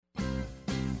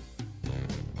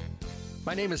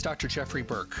My name is Dr. Jeffrey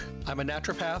Burke. I'm a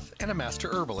naturopath and a master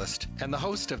herbalist and the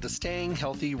host of the Staying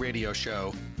Healthy radio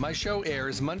show. My show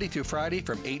airs Monday through Friday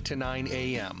from 8 to 9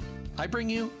 a.m. I bring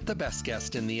you the best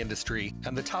guest in the industry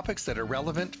and the topics that are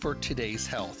relevant for today's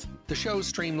health. The shows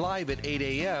stream live at 8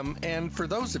 a.m. and for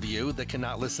those of you that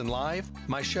cannot listen live,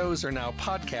 my shows are now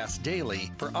podcast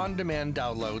daily for on-demand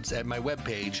downloads at my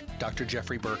webpage,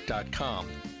 drjeffreyburke.com.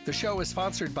 The show is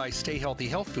sponsored by Stay Healthy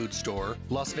Health Food Store,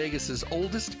 Las Vegas's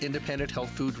oldest independent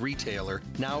health food retailer,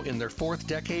 now in their fourth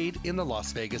decade in the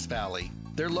Las Vegas Valley.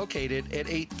 They're located at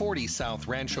 840 South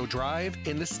Rancho Drive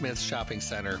in the Smith's Shopping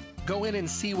Center. Go in and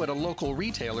see what a local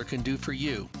retailer can do for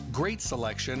you. Great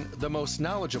selection, the most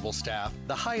knowledgeable staff,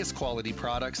 the highest quality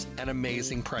products, and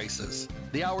amazing prices.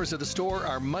 The hours of the store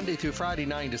are Monday through Friday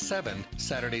 9 to 7,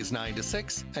 Saturdays 9 to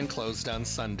 6, and closed on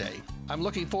Sunday. I'm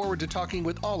looking forward to talking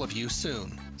with all of you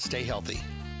soon. Stay healthy.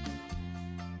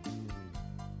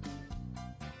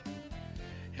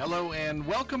 Hello and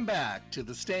welcome back to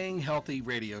the Staying Healthy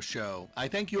radio show. I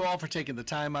thank you all for taking the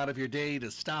time out of your day to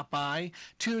stop by,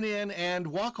 tune in, and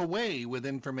walk away with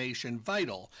information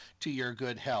vital to your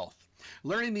good health.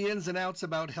 Learning the ins and outs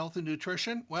about health and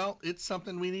nutrition, well, it's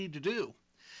something we need to do.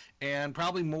 And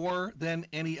probably more than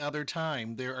any other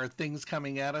time. There are things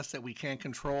coming at us that we can't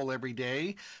control every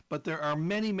day, but there are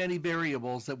many, many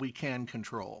variables that we can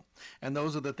control. And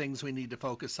those are the things we need to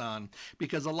focus on.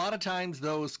 Because a lot of times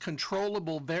those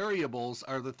controllable variables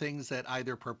are the things that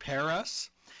either prepare us,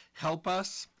 help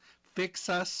us, fix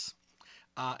us,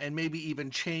 and maybe even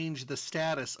change the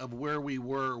status of where we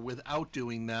were without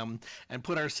doing them and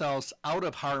put ourselves out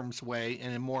of harm's way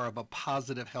and in more of a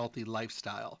positive, healthy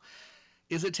lifestyle.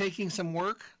 Is it taking some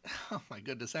work? Oh my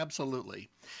goodness, absolutely.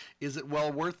 Is it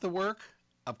well worth the work?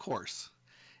 Of course.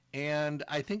 And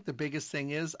I think the biggest thing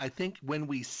is, I think when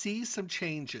we see some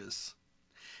changes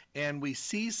and we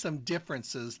see some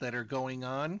differences that are going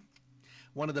on,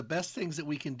 one of the best things that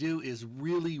we can do is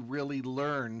really, really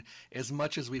learn as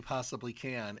much as we possibly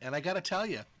can. And I got to tell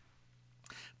you,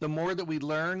 the more that we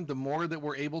learn, the more that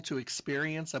we're able to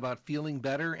experience about feeling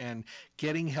better and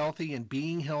getting healthy and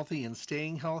being healthy and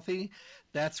staying healthy,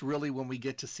 that's really when we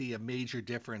get to see a major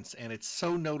difference. And it's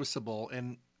so noticeable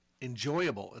and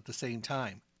enjoyable at the same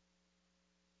time.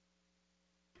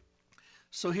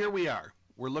 So here we are.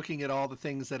 We're looking at all the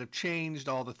things that have changed,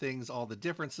 all the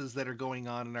differences that are going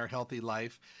on in our healthy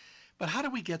life. But how do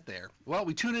we get there? Well,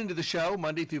 we tune into the show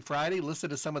Monday through Friday,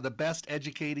 listen to some of the best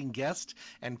educating guests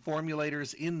and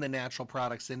formulators in the natural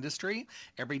products industry.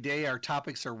 Every day our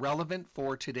topics are relevant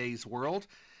for today's world.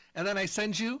 And then I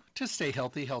send you to Stay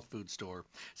Healthy Health Food Store.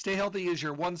 Stay Healthy is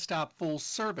your one-stop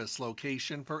full-service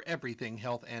location for everything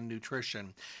health and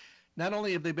nutrition. Not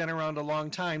only have they been around a long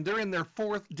time, they're in their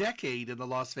fourth decade in the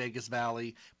Las Vegas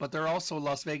Valley, but they're also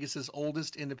Las Vegas's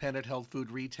oldest independent health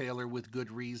food retailer with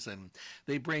good reason.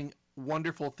 They bring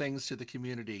wonderful things to the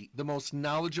community, the most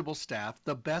knowledgeable staff,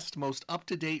 the best, most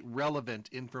up-to-date, relevant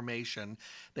information.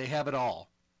 They have it all.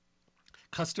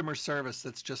 Customer service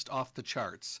that's just off the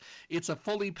charts. It's a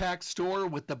fully packed store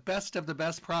with the best of the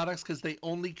best products because they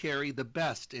only carry the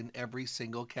best in every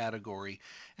single category.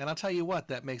 And I'll tell you what,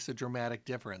 that makes a dramatic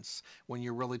difference when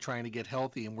you're really trying to get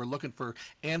healthy and we're looking for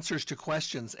answers to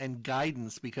questions and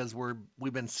guidance because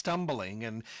we've been stumbling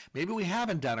and maybe we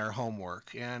haven't done our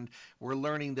homework, and we're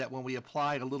learning that when we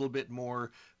apply a little bit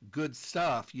more good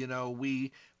stuff,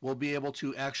 we will be able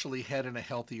to actually head in a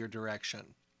healthier direction.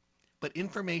 But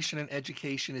information and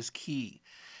education is key,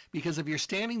 because if you're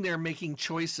standing there making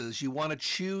choices, you want to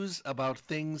choose about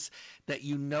things that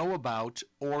you know about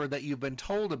or that you've been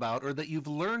told about or that you've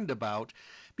learned about,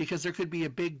 because there could be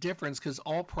a big difference because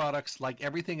all products, like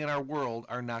everything in our world,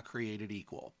 are not created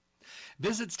equal.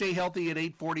 Visit Stay Healthy at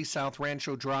 840 South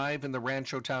Rancho Drive in the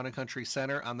Rancho Town and Country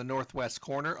Center on the northwest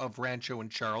corner of Rancho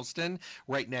and Charleston,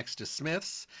 right next to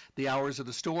Smith's. The hours of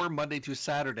the store, Monday through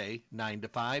Saturday, 9 to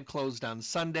 5, closed on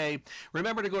Sunday.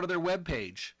 Remember to go to their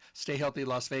webpage,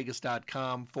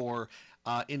 stayhealthylasvegas.com, for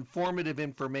informative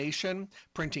information,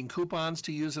 printing coupons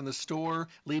to use in the store,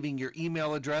 leaving your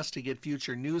email address to get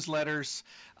future newsletters,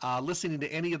 listening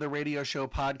to any of the radio show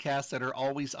podcasts that are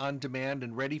always on demand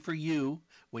and ready for you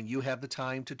when you have the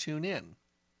time to tune in.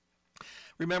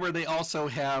 Remember, they also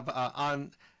have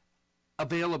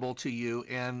available to you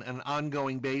in an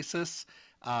ongoing basis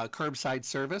curbside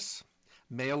service,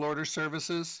 mail order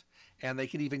services, and they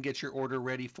can even get your order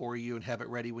ready for you and have it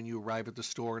ready when you arrive at the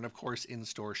store, and of course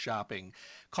in-store shopping.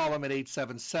 Call them at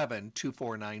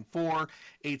 877-2494,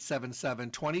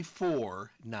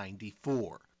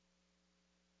 877-2494.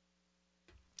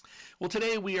 Well,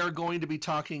 today we are going to be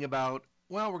talking about,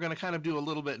 we're going to kind of do a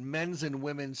little bit men's and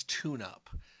women's tune-up.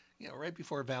 right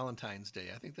before Valentine's Day.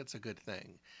 I think that's a good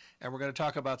thing. And we're going to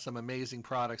talk about some amazing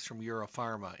products from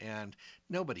Europharma, and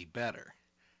nobody better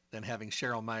than having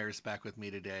Cheryl Myers back with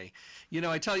me today.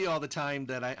 I tell you all the time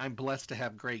that I'm blessed to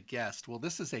have great guests. Well,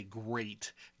 this is a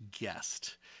great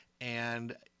guest.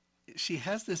 And she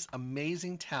has this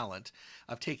amazing talent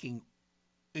of taking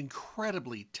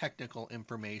incredibly technical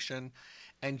information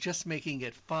and just making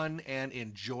it fun and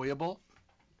enjoyable,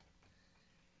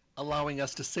 allowing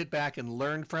us to sit back and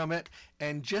learn from it,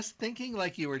 and just thinking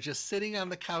like you were just sitting on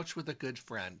the couch with a good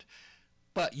friend.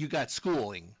 But you got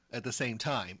schooling at the same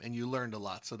time, and you learned a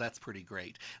lot, so that's pretty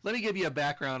great. Let me give you a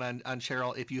background on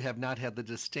Cheryl if you have not had the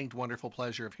distinct, wonderful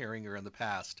pleasure of hearing her in the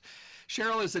past.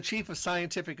 Cheryl is the Chief of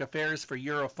Scientific Affairs for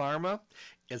Europharma,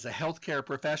 is a healthcare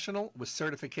professional with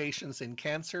certifications in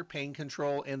cancer, pain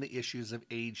control, and the issues of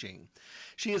aging.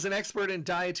 She is an expert in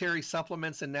dietary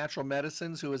supplements and natural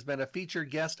medicines who has been a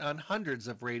featured guest on hundreds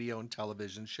of radio and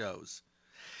television shows.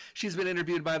 She's been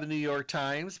interviewed by the New York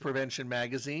Times, Prevention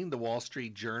Magazine, the Wall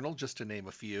Street Journal, just to name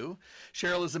a few.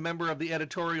 Cheryl is a member of the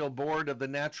editorial board of the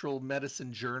Natural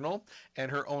Medicine Journal,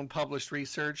 and her own published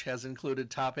research has included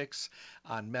topics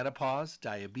on menopause,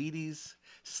 diabetes,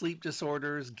 sleep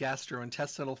disorders,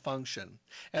 gastrointestinal function.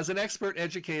 As an expert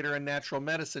educator in natural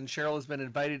medicine, Cheryl has been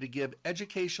invited to give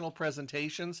educational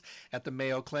presentations at the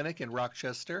Mayo Clinic in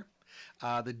Rochester,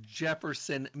 the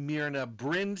Jefferson Myrna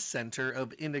Brind Center of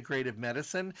Integrative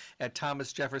Medicine at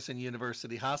Thomas Jefferson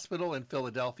University Hospital in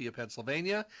Philadelphia,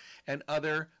 Pennsylvania, and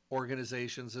other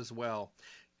organizations as well.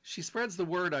 She spreads the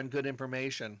word on good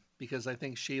information because I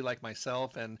think she, like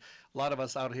myself and a lot of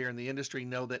us out here in the industry,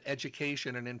 know that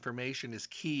education and information is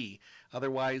key.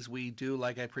 Otherwise, we do,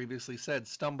 like I previously said,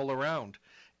 stumble around.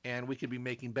 And we could be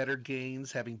making better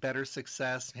gains, having better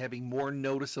success, having more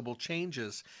noticeable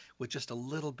changes with just a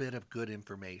little bit of good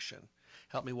information.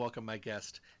 Help me welcome my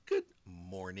guest. Good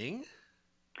morning.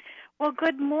 Well,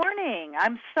 good morning.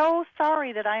 I'm so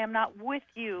sorry that I am not with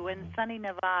you in sunny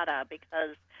Nevada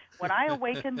because when I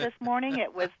awakened this morning,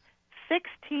 it was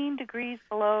 16 degrees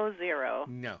below zero.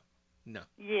 No.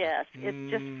 Yes,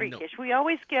 it's just freakish. No. We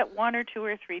always get 1 or 2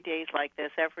 or 3 days like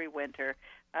this every winter,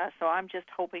 so I'm just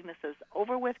hoping this is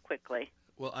over with quickly.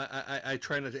 Well, I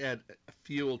try not to add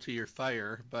fuel to your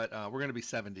fire, but we're going to be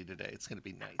 70 today. It's going to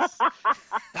be nice.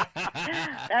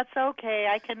 That's okay.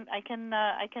 I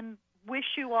can wish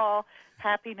you all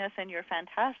happiness and your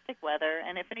fantastic weather.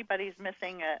 And if anybody's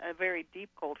missing a very deep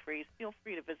cold freeze, feel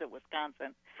free to visit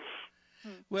Wisconsin.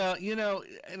 Well,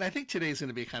 and I think today's going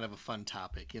to be kind of a fun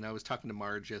topic. I was talking to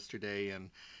Marge yesterday,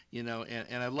 and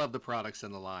I love the products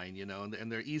in the line,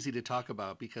 and they're easy to talk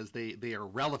about because they are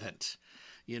relevant.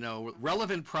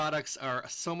 Relevant products are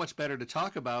so much better to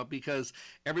talk about because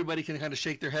everybody can kind of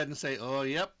shake their head and say, oh,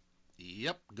 yep,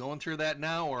 going through that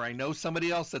now, or I know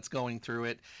somebody else that's going through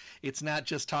it. It's not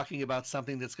just talking about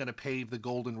something that's going to pave the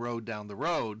golden road down the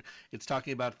road. It's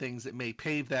talking about things that may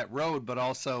pave that road, but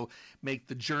also make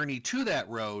the journey to that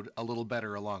road a little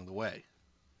better along the way.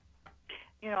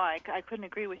 I couldn't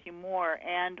agree with you more.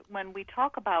 And when we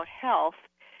talk about health,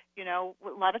 a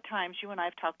lot of times you and I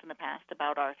have talked in the past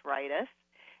about arthritis,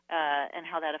 and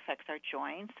how that affects our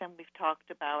joints. And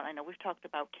I know we've talked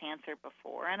about cancer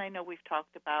before, and I know we've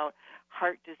talked about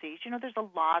heart disease. There's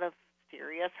a lot of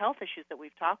serious health issues that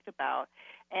we've talked about.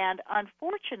 And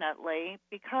unfortunately,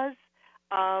 because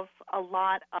of a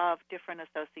lot of different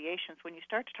associations, when you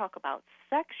start to talk about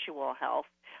sexual health,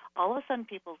 all of a sudden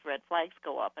people's red flags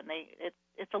go up, and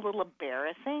it's a little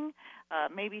embarrassing.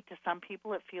 Maybe to some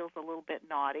people it feels a little bit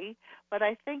naughty, but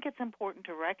I think it's important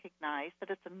to recognize that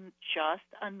it's just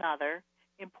another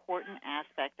important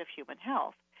aspect of human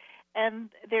health. And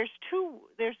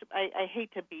I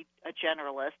hate to be a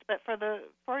generalist, but for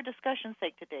our discussion's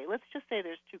sake today, let's just say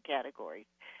there's 2 categories.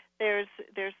 There's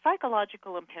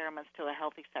psychological impairments to a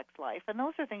healthy sex life, and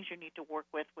those are things you need to work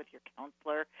with your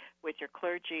counselor, with your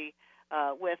clergy,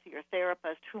 with your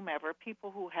therapist, whomever,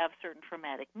 people who have certain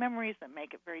traumatic memories that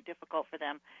make it very difficult for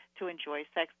them to enjoy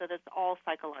sex, that it's all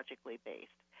psychologically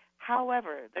based.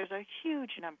 However, there's a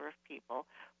huge number of people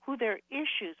who their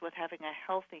issues with having a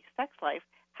healthy sex life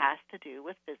has to do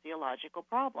with physiological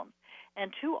problems.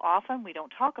 And too often we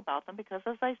don't talk about them because,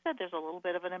 as I said, there's a little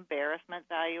bit of an embarrassment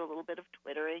value, a little bit of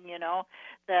twittering,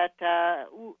 that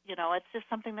it's just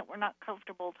something that we're not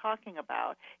comfortable talking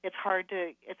about. It's hard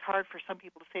for some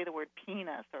people to say the word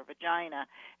penis or vagina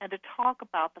and to talk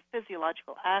about the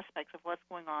physiological aspects of what's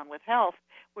going on with health,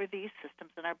 where these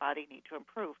systems in our body need to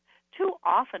improve. Too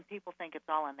often people think it's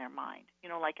all in their mind.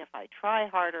 Like if I try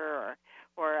harder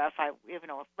or if I,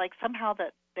 like somehow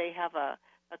that they have a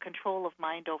control of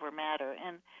mind over matter,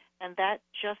 and that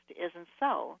just isn't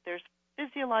so. There's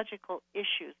physiological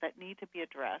issues that need to be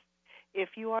addressed if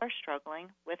you are struggling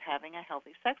with having a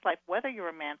healthy sex life, whether you're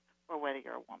a man or whether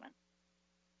you're a woman.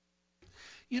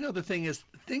 The thing is,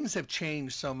 things have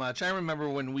changed so much. I remember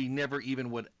when we never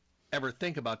even would ever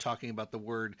think about talking about the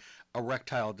word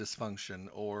erectile dysfunction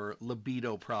or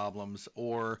libido problems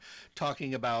or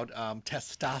talking about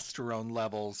testosterone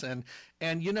levels. And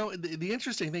the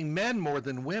interesting thing, men more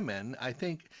than women, I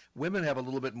think women have a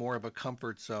little bit more of a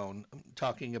comfort zone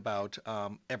talking about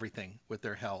everything with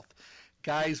their health.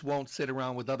 Guys won't sit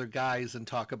around with other guys and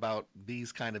talk about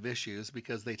these kind of issues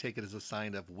because they take it as a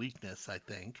sign of weakness, I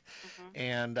think. Hmm.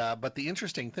 And but the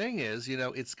interesting thing is,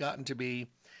 it's gotten to be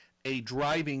a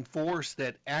driving force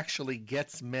that actually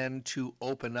gets men to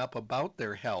open up about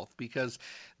their health because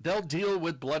they'll deal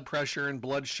with blood pressure and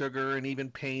blood sugar and even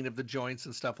pain of the joints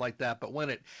and stuff like that. But when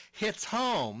it hits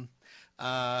home,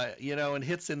 and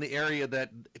hits in the area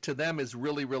that to them is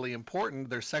really, really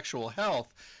important, their sexual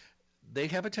health, they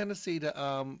have a tendency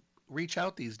to reach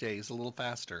out these days a little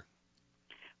faster.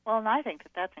 Well, and I think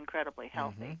that that's incredibly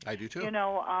healthy. I do too.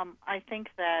 I think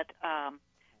that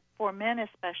for men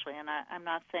especially, and I'm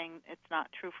not saying it's not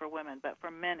true for women, but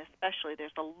for men especially,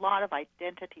 there's a lot of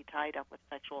identity tied up with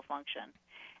sexual function,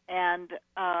 and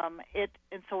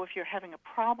and so if you're having a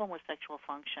problem with sexual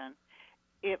function,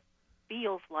 it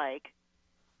feels like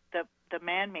the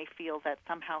man may feel that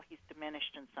somehow he's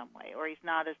diminished in some way, or he's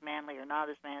not as manly, or not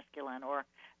as masculine, or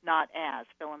not as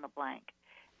fill in the blank,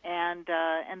 and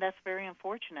that's very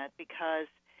unfortunate because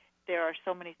there are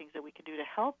so many things that we can do to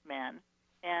help men,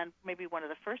 and maybe one of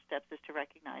the first steps is to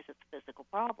recognize it's a physical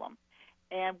problem,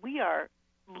 and we are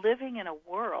living in a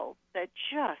world that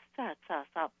just sets us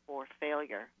up for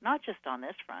failure, not just on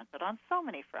this front, but on so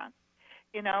many fronts.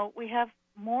 We have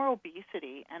more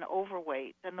obesity and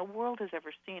overweight than the world has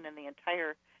ever seen in the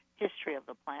entire history of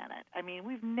the planet. I mean,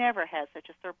 we've never had such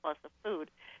a surplus of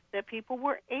food that people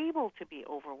were able to be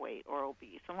overweight or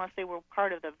obese, unless they were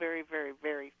part of the very, very,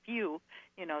 very few,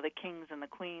 the kings and the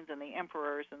queens and the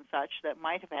emperors and such that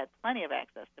might have had plenty of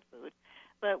access to food.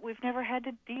 But we've never had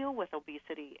to deal with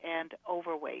obesity and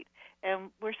overweight.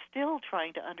 And we're still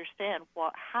trying to understand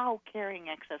how carrying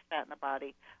excess fat in the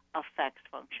body affects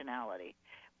functionality.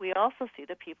 We also see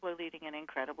that people are leading an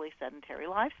incredibly sedentary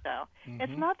lifestyle.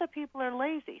 It's not that people are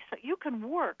lazy. So you can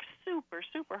work super,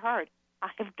 super hard. I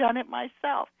have done it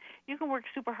myself. You can work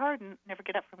super hard and never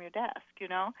get up from your desk.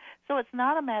 So it's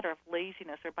not a matter of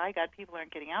laziness or, by God, people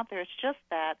aren't getting out there. It's just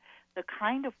that the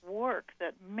kind of work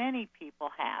that many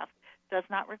people have does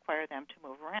not require them to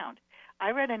move around.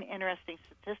 I read an interesting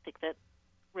statistic that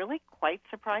really quite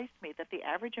surprised me, that the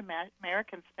average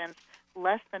American spends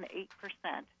less than 8%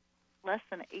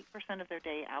 of their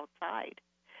day outside.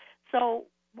 So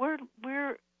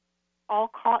we're all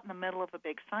caught in the middle of a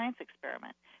big science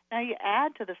experiment. Now you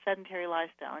add to the sedentary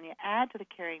lifestyle and you add to the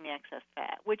carrying the excess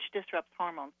fat, which disrupts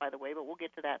hormones, by the way, but we'll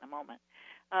get to that in a moment.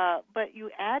 But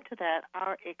you add to that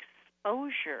our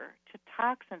exposure to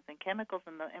toxins and chemicals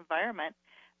in the environment,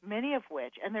 many of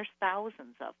which, and there's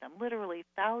thousands of them, literally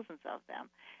thousands of them,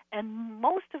 and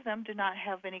most of them do not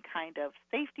have any kind of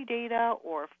safety data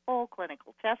or full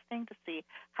clinical testing to see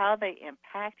how they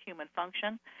impact human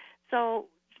function. So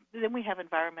then we have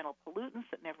environmental pollutants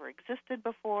that never existed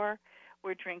before.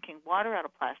 We're drinking water out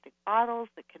of plastic bottles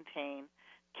that contain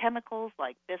chemicals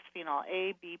like bisphenol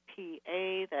A,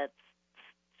 BPA, that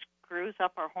screws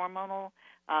up our hormonal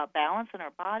balance in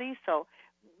our body. So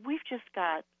we've just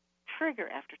got trigger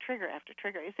after trigger after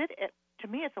trigger. To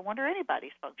me, it's a wonder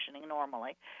anybody's functioning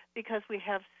normally, because we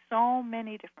have so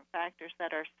many different factors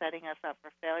that are setting us up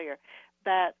for failure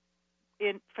that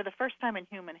for the first time in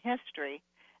human history,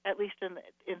 at least in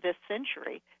this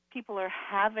century, people are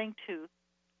having to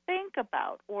think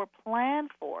about or plan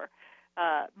for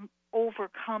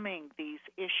overcoming these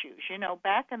issues.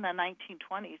 Back in the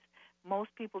 1920s, most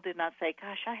people did not say,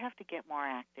 gosh, I have to get more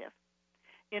active.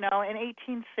 In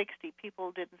 1860,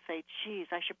 people didn't say, geez,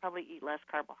 I should probably eat less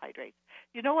carbohydrates.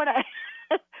 You know what?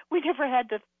 We never had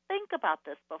to think about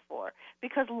this before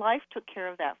because life took care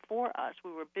of that for us.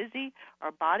 We were busy.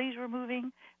 Our bodies were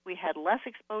moving. We had less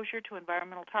exposure to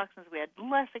environmental toxins. We had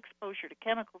less exposure to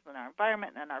chemicals in our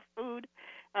environment and in our food.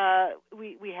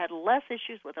 We had less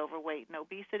issues with overweight and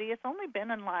obesity. It's only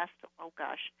been in the last, what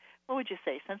would you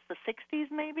say, since the 60s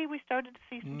maybe we started to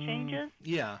see some changes?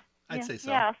 Yeah. I'd say so.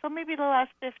 Yeah, so maybe the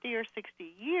last 50 or 60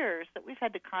 years that we've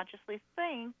had to consciously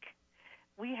think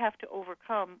we have to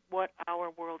overcome what our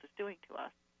world is doing to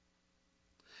us.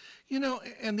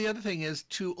 And the other thing is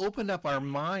to open up our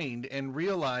mind and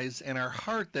realize in our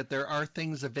heart that there are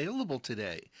things available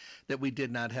today that we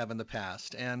did not have in the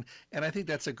past. And I think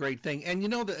that's a great thing. And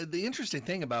the interesting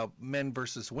thing about men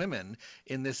versus women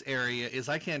in this area is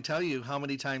I can't tell you how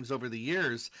many times over the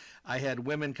years I had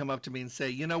women come up to me and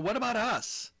say, what about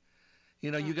us?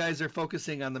 You guys are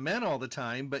focusing on the men all the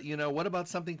time, but what about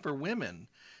something for women?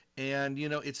 And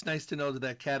it's nice to know that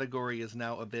that category is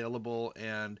now available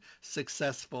and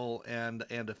successful and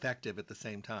effective at the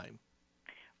same time.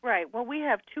 Right. Well, we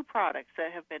have two products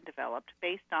that have been developed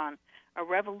based on a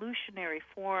revolutionary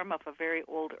form of a very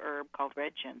old herb called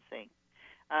red ginseng,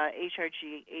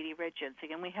 HRG80 red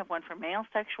ginseng. And we have one for male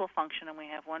sexual function and we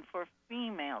have one for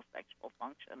female sexual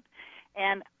function.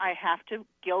 And I have to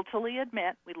guiltily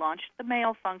admit, we launched the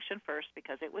male function first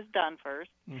because it was done first.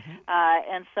 Mm-hmm.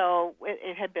 And so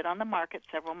it had been on the market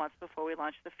several months before we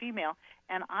launched the female.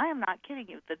 And I am not kidding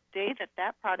you. The day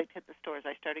that product hit the stores,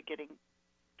 I started getting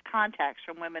contacts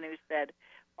from women who said,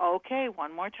 okay,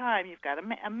 one more time, you've got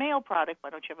a male product, why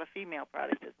don't you have a female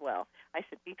product as well? I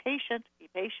said, be patient,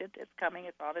 it's coming,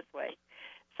 it's on its way.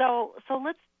 So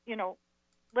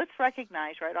let's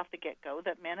recognize right off the get-go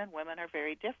that men and women are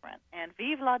very different, and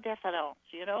vive la différence,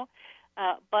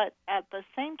 but at the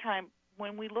same time,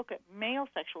 when we look at male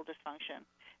sexual dysfunction,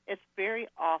 it's very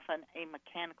often a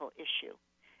mechanical issue.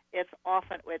 It's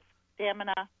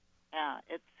stamina,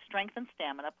 it's strength and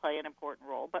stamina play an important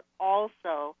role, but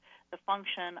also the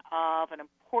function of an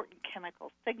important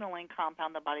chemical signaling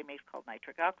compound the body makes called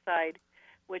nitric oxide,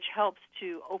 which helps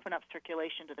to open up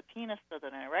circulation to the penis so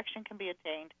that an erection can be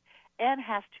attained, and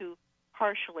has to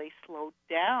partially slow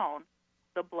down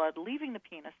the blood leaving the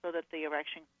penis so that the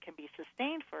erection can be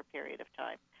sustained for a period of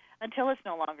time until it's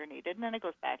no longer needed, and then it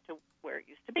goes back to where it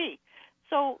used to be.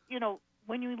 So,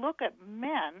 when you look at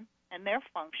men and their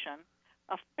function,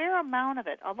 a fair amount of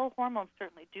it, although hormones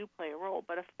certainly do play a role,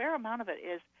 but a fair amount of it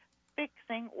is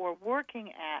fixing or working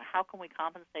at how can we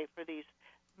compensate for these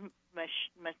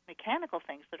mechanical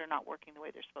things that are not working the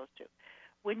way they're supposed to.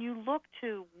 When you look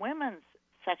to women's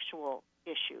sexual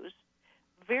issues,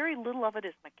 very little of it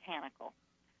is mechanical.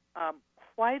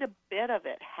 Quite a bit of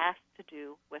it has to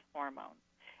do with hormones.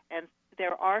 And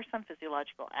there are some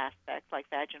physiological aspects like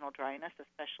vaginal dryness,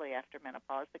 especially after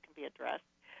menopause, that can be addressed.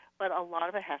 But a lot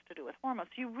of it has to do with hormones.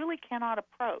 You really cannot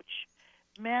approach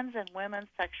men's and women's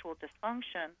sexual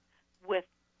dysfunction with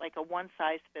like a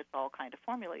one-size-fits-all kind of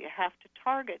formula. You have to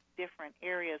target different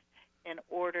areas in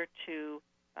order to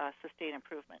sustain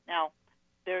improvement. Now,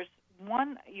 there's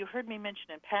one, you heard me mention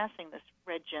in passing this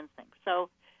red ginseng. So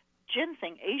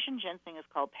ginseng, Asian ginseng is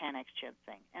called Panax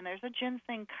ginseng. And there's a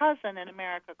ginseng cousin in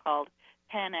America called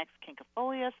Panax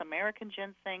quinquefolius. American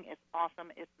ginseng is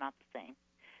awesome. It's not the same.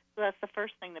 So that's the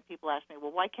first thing that people ask me,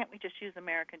 well, why can't we just use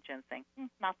American ginseng?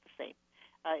 Not the same.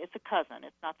 It's a cousin.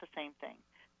 It's not the same thing.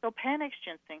 So Panax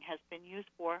ginseng has been used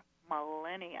for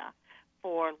millennia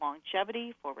for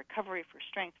longevity, for recovery, for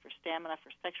strength, for stamina,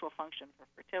 for sexual function, for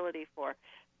fertility, for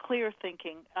clear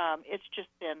thinking. It's just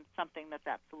been something that's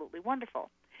absolutely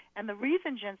wonderful. And the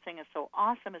reason ginseng is so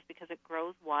awesome is because it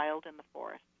grows wild in the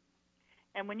forest.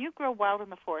 And when you grow wild in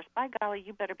the forest, by golly,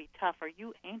 you better be tough or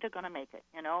you ain't going to make it.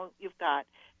 You've got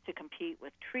to compete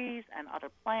with trees and other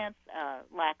plants,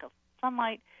 lack of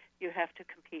sunlight. You have to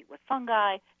compete with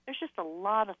fungi. There's just a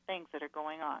lot of things that are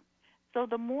going on. So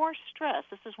the more stress,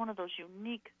 this is one of those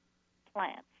unique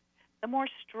plants, the more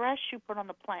stress you put on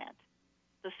the plant,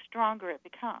 the stronger it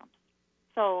becomes.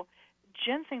 So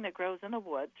ginseng that grows in the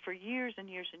woods for years and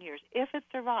years and years, if it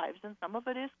survives, and some of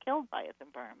it is killed by its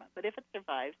environment, but if it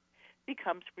survives,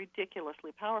 becomes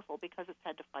ridiculously powerful because it's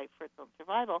had to fight for its own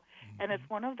survival. Mm-hmm. And it's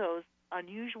one of those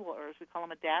unusual herbs, we call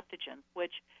them adaptogens,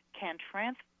 which can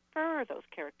transfer those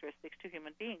characteristics to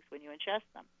human beings when you ingest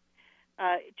them.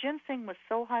 Ginseng was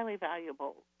so highly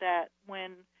valuable that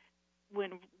when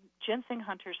ginseng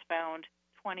hunters found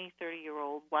 20,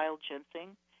 30-year-old wild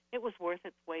ginseng, it was worth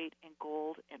its weight in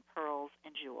gold and pearls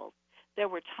and jewels. There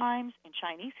were times in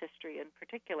Chinese history in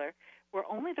particular where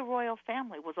only the royal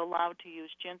family was allowed to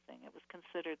use ginseng. It was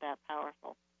considered that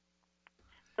powerful.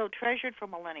 So treasured for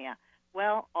millennia.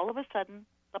 Well, all of a sudden,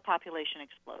 the population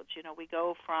explodes. We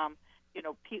go from,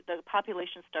 the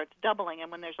population starts doubling,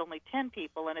 and when there's only 10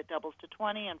 people and it doubles to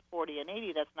 20 and 40 and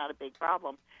 80, that's not a big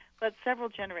problem. But several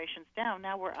generations down,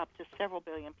 now we're up to several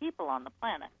billion people on the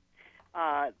planet.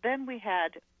 Then we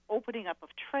had opening up of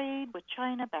trade with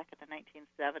China back in the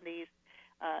 1970s,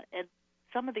 and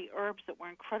some of the herbs that were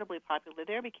incredibly popular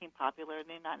there became popular in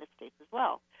the United States as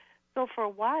well. So for a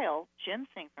while,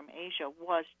 ginseng from Asia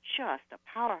was just a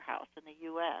powerhouse in the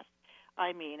U.S.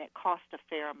 I mean, it cost a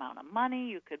fair amount of money.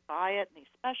 You could buy it in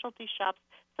these specialty shops.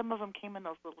 Some of them came in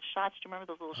those little shots. Do you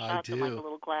remember those little I shots in like a do.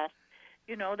 little glass?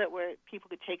 That where people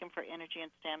could take them for energy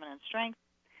and stamina and strength.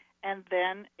 And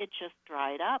then it just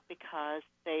dried up because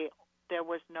there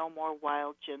was no more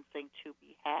wild ginseng to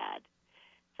be had.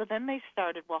 So then they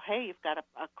started, well, hey, you've got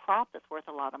a crop that's worth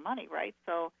a lot of money, right?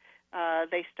 So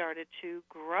they started to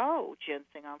grow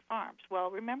ginseng on farms. Well,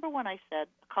 remember when I said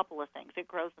a couple of things? It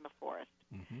grows in the forest.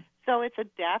 Mm-hmm. So it's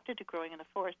adapted to growing in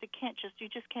the forest. You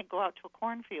just can't go out to a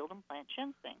cornfield and plant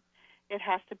ginseng. It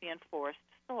has to be in forest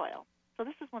soil. So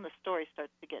this is when the story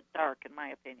starts to get dark, in my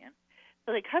opinion.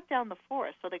 So they cut down the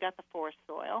forest, so they got the forest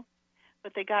soil,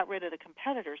 but they got rid of the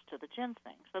competitors to the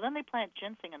ginseng. So then they plant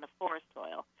ginseng in the forest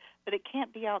soil, but it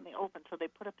can't be out in the open, so they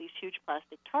put up these huge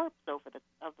plastic tarps over the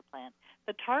plant.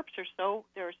 The tarps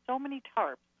there are so many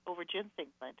tarps over ginseng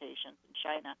plantations in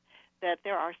China that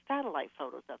there are satellite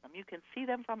photos of them. You can see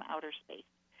them from outer space.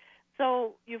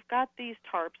 So you've got these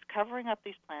tarps covering up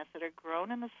these plants that are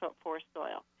grown in the forest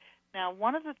soil. Now,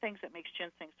 one of the things that makes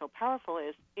ginseng so powerful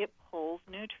is it pulls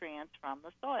nutrients from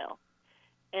the soil.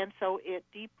 And so it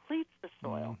depletes the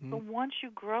soil. Mm-hmm. So once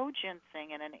you grow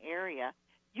ginseng in an area,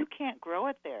 you can't grow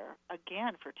it there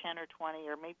again for 10 or 20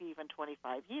 or maybe even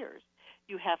 25 years.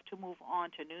 You have to move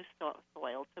on to new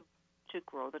soil to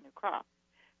grow the new crop.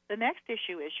 The next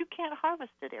issue is you can't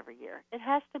harvest it every year. It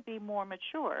has to be more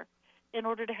mature in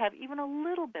order to have even a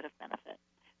little bit of benefit.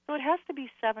 So it has to be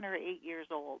 7 or 8 years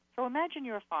old. So imagine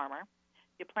you're a farmer.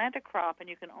 You plant a crop, and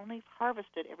you can only harvest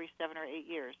it every 7 or 8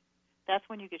 years. That's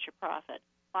when you get your profit.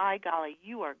 By golly,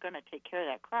 you are going to take care of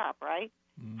that crop, right?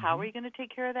 Mm-hmm. How are you going to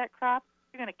take care of that crop?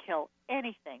 You're going to kill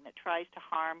anything that tries to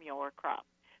harm your crop.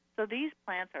 So these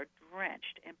plants are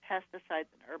drenched in pesticides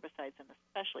and herbicides, and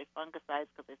especially fungicides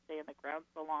because they stay in the ground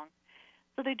so long.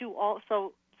 So they do all.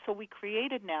 So we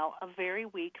created now a very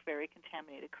weak, very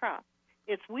contaminated crop.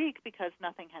 It's weak because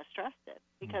nothing has stressed it,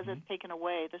 because Mm-hmm. it's taken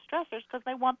away the stressors because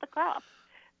they want the crop.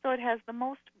 So it has the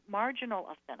most marginal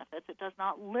of benefits. It does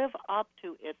not live up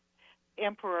to its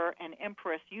emperor and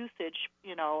empress usage,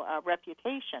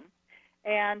 reputation.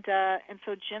 And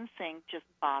so ginseng just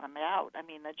bottomed out. I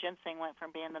mean, the ginseng went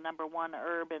from being the number one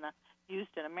herb used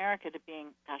in America to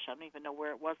being, gosh, I don't even know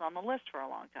where it was on the list for a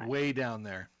long time. Way down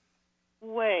there.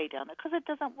 Way down there, because it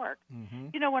doesn't work.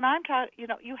 Mm-hmm. When I'm talking,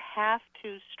 you have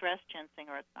to stress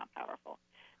ginseng or it's not powerful.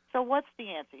 So what's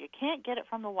the answer? You can't get it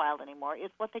from the wild anymore.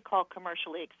 It's what they call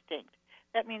commercially extinct.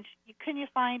 That means, can you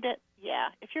find it? Yeah.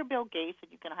 If you're Bill Gates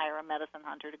and you can hire a medicine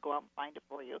hunter to go out and find it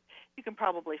for you, you can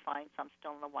probably find some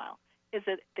still in the wild. Is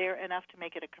it there enough to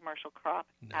make it a commercial crop?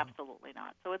 No. Absolutely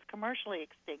not. So it's commercially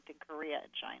extinct in Korea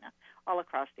and China, all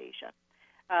across Asia.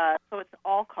 So it's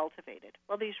all cultivated.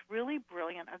 Well, these really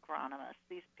brilliant agronomists,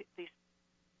 these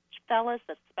fellas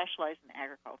that specialize in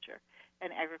agriculture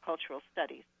and agricultural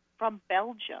studies from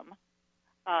Belgium,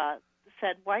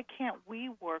 said, why can't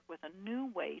we work with a new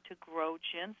way to grow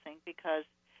ginseng, because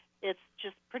it's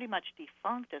just pretty much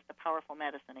defunct as the powerful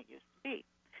medicine it used to be.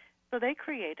 So they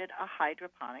created a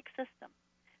hydroponic system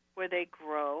where they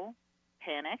grow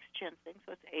Panax ginseng,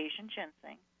 so it's Asian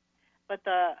ginseng, but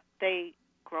they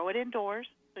grow it indoors,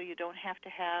 so you don't have to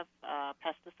have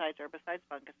pesticides, herbicides,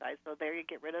 fungicides. So there you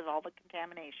get rid of all the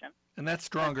contamination. And that's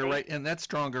stronger, right? And that's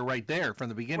stronger right there from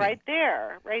the beginning. Right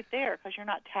there, because you're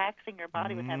not taxing your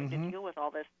body with having to deal with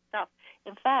all this stuff.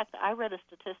 In fact, I read a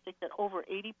statistic that over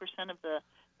 80% of the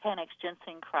Panax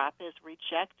ginseng crop is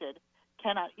rejected,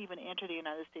 cannot even enter the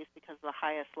United States because of the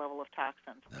highest level of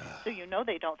toxins. So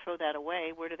they don't throw that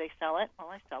away. Where do they sell it? Well,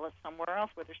 they sell it somewhere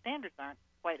else where their standards aren't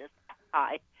quite as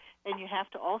high. And you have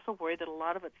to also worry that a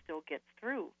lot of it still gets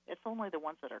through. It's only the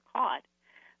ones that are caught.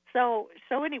 So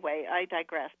anyway, I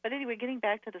digress. But anyway, getting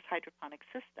back to this hydroponic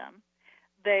system,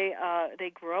 they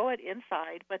grow it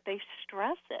inside, but they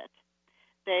stress it.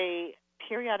 They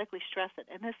periodically stress it.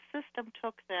 And this system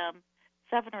took them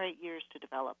 7 or 8 years to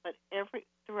develop. But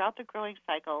throughout the growing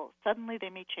cycle, suddenly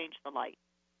they may change the light,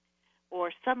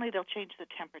 or suddenly they'll change the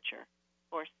temperature,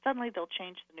 or suddenly they'll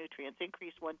change the nutrients,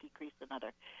 increase one, decrease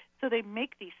another. So they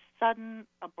make these sudden,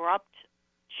 abrupt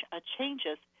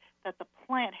changes that the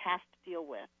plant has to deal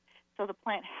with. So the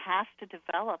plant has to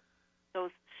develop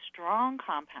those strong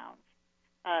compounds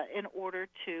in order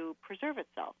to preserve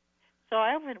itself. So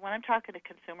when I'm talking to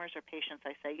consumers or patients,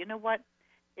 I say, you know what?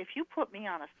 If you put me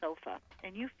on a sofa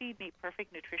and you feed me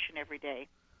perfect nutrition every day,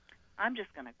 I'm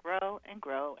just going to grow and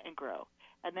grow and grow.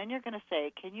 And then you're going to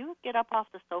say, can you get up off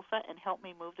the sofa and help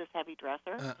me move this heavy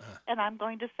dresser? And I'm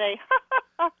going to say,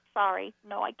 sorry,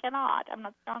 no, I cannot. I'm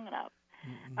not strong enough.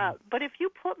 But if you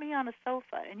put me on a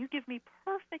sofa and you give me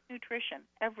perfect nutrition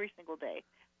every single day,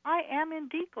 I am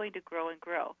indeed going to grow and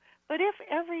grow. But if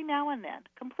every now and then,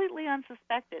 completely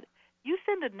unsuspected, you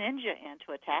send a ninja in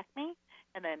to attack me,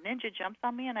 and the ninja jumps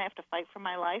on me and I have to fight for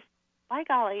my life, by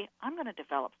golly, I'm going to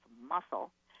develop some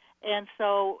muscle. And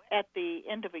so at the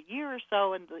end of a year or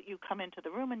so, and you come into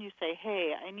the room and you say,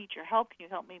 hey, I need your help. Can you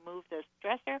help me move this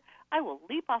dresser? I will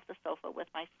leap off the sofa with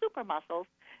my super muscles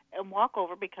and walk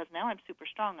over because now I'm super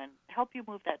strong and help you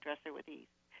move that dresser with ease.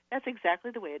 That's exactly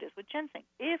the way it is with ginseng.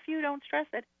 If you don't stress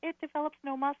it, it develops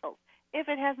no muscles. If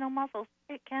it has no muscles,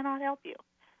 it cannot help you.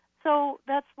 So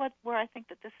that's where I think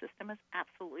that this system is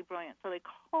absolutely brilliant. So they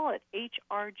call it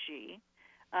HRG,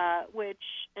 which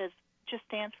just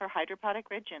stands for hydroponic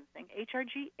red ginseng.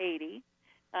 HRG 80,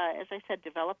 as I said,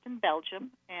 developed in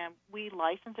Belgium, and we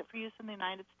license it for use in the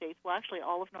United States. Well, actually,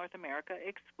 all of North America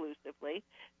exclusively,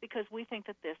 because we think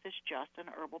that this is just an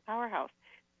herbal powerhouse.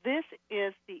 This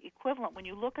is the equivalent when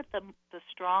you look at the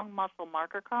strong muscle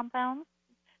marker compounds,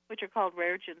 which are called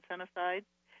rare ginsenosides.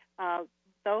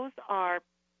 Those are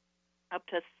up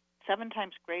to 7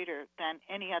 times greater than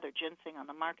any other ginseng on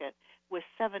the market, with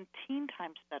 17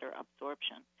 times better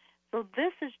absorption. So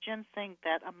this is ginseng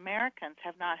that Americans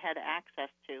have not had access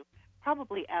to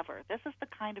probably ever. This is the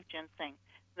kind of ginseng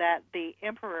that the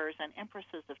emperors and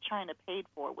empresses of China paid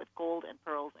for with gold and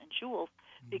pearls and jewels,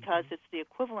 because it's the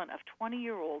equivalent of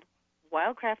 20-year-old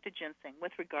wild-crafted ginseng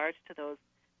with regards to those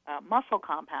muscle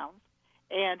compounds,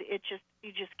 and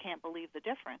you just can't believe the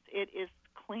difference. It is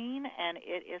clean and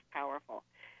it is powerful.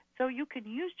 So you can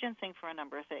use ginseng for a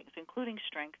number of things, including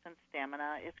strength and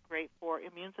stamina. It's great for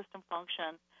immune system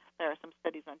function. There are some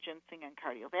studies on ginseng and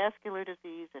cardiovascular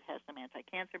disease. It has some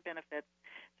anti-cancer benefits.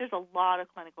 There's a lot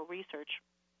of clinical research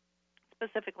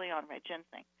specifically on red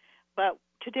ginseng. But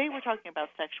today we're talking about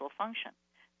sexual function.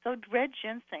 So red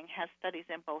ginseng has studies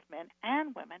in both men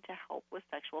and women to help with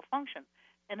sexual function,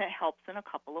 and it helps in a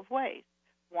couple of ways.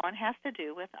 One has to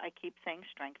do with, I keep saying,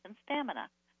 strength and stamina.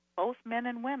 Both men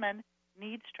and women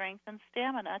need strength and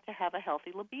stamina to have a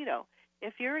healthy libido.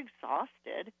 If you're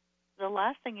exhausted, the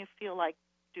last thing you feel like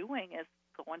doing is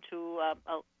going to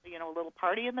a little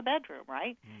party in the bedroom,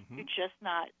 right? Mm-hmm. You're just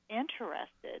not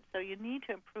interested. So you need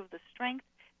to improve the strength.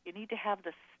 You need to have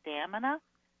the stamina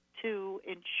to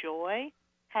enjoy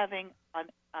having an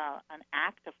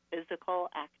act of physical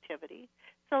activity.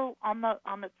 So on the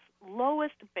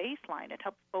lowest baseline, it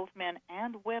helps both men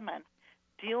and women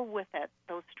deal with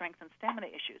those strength and stamina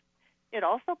issues. It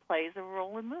also plays a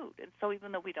role in mood. And so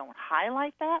even though we don't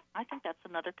highlight that, I think that's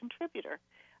another contributor.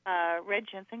 Red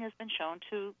ginseng has been shown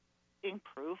to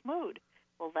improve mood.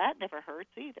 Well, that never hurts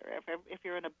either. If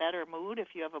you're in a better mood,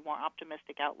 if you have a more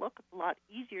optimistic outlook, it's a lot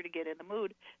easier to get in the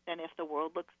mood than if the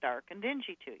world looks dark and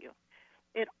dingy to you.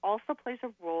 It also plays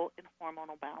a role in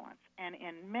hormonal balance. And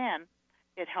in men,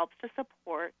 it helps to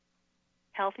support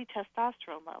healthy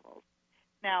testosterone levels.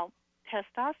 Now,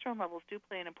 testosterone levels do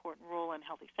play an important role in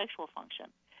healthy sexual function,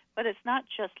 but it's not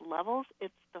just levels,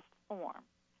 it's the form.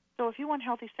 So if you want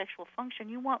healthy sexual function,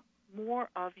 you want more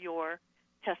of your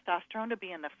testosterone to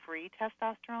be in the free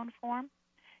testosterone form.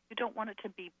 You don't want it to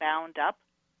be bound up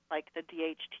like the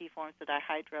DHT forms, the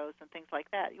dihydros and things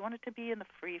like that. You want it to be in the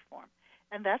free form.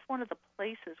 And that's one of the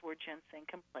places where ginseng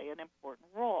can play an important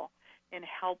role in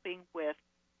helping with,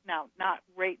 now, not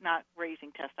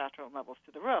raising testosterone levels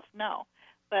to the roof, no,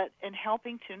 but in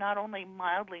helping to not only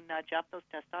mildly nudge up those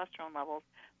testosterone levels,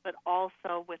 but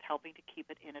also with helping to keep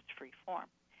it in its free form.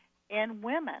 And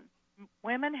women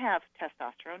have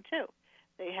testosterone too.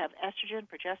 They have estrogen,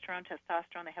 progesterone,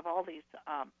 testosterone. They have all these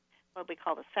what we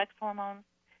call the sex hormones.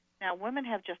 Now, women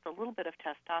have just a little bit of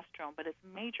testosterone, but it's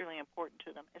majorly important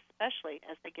to them, especially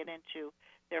as they get into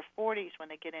their 40s, when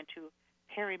they get into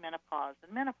perimenopause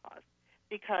and menopause,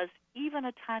 because even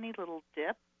a tiny little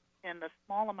dip in the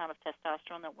small amount of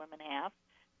testosterone that women have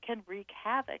can wreak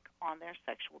havoc on their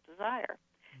sexual desire.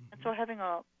 Mm-hmm. And so having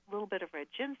a little bit of red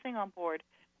ginseng on board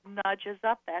nudges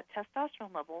up that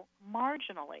testosterone level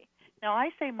marginally. Now, I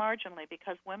say marginally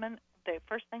because women, the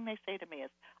first thing they say to me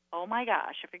is, oh my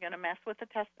gosh, if you're going to mess with the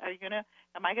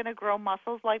am I going to grow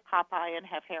muscles like Popeye and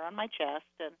have hair on my chest?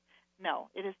 And no,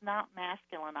 it is not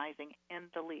masculinizing in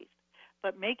the least.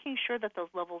 But making sure that those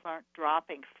levels aren't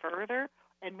dropping further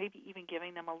and maybe even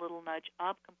giving them a little nudge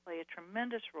up can play a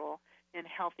tremendous role in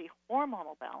healthy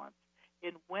hormonal balance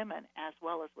in women as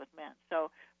well as with men. So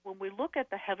when we look at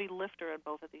the heavy lifter in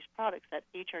both of these products, that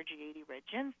HRG80 red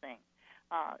ginseng,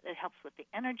 it helps with the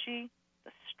energy,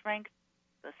 the strength,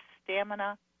 the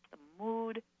stamina, the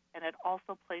mood, and it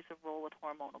also plays a role with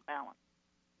hormonal balance.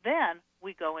 Then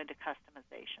we go into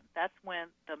customization. That's when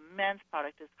the men's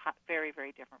product is very,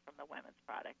 very different from the women's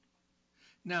product.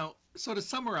 Now, so to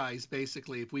summarize,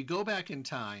 basically, if we go back in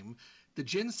time The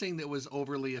ginseng that was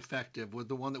overly effective was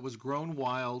the one that was grown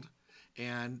wild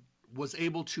and was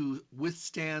able to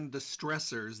withstand the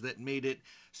stressors that made it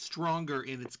stronger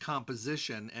in its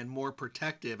composition and more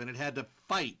protective, and it had to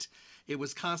fight. It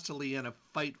was constantly in a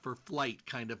fight for flight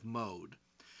kind of mode.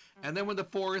 And then when the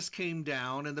forest came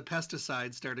down and the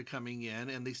pesticides started coming in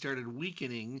and they started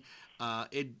weakening,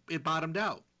 it bottomed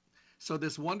out. So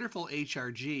this wonderful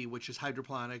HRG, which is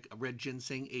hydroponic red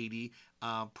ginseng 80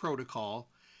 protocol,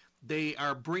 they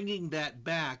are bringing that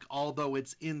back, although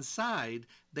it's inside,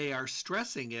 they are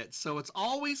stressing it. So it's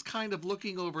always kind of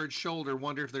looking over its shoulder,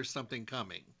 wonder if there's something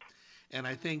coming. And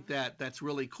I think that that's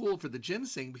really cool for the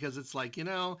ginseng because it's like,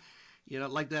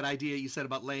 like that idea you said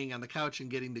about laying on the couch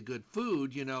and getting the good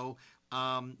food, yeah,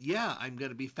 I'm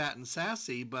going to be fat and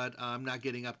sassy, but I'm not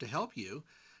getting up to help you.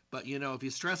 But, if you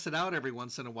stress it out every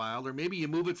once in a while, or maybe you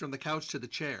move it from the couch to the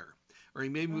chair, or you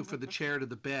may move from the chair to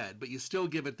the bed, but you still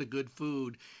give it the good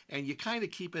food and you kind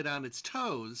of keep it on its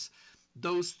toes,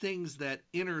 those things that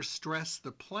inner stress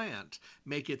the plant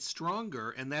make it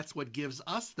stronger, and that's what gives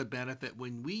us the benefit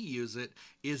when we use it,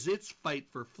 is its fight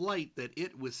for flight that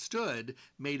it withstood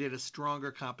made it a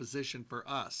stronger composition for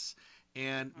us.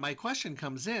 And my question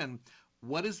comes in,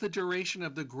 what is the duration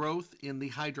of the growth in the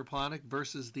hydroponic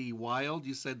versus the wild?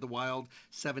 You said the wild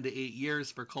 7 to 8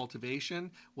 years for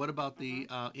cultivation. What about the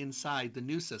inside, the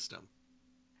new system?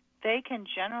 They can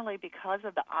generally, because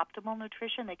of the optimal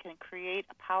nutrition, they can create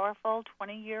a powerful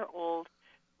 20-year-old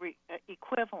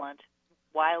equivalent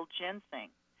wild ginseng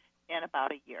in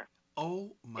about a year.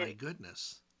 Oh, my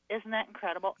goodness. Isn't that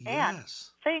incredible? Yes.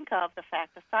 And think of the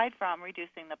fact, aside from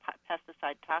reducing the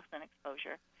pesticide toxin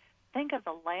exposure, think of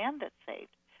the land that's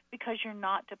saved because you're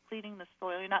not depleting the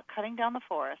soil. You're not cutting down the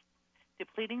forest,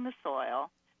 depleting the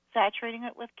soil, saturating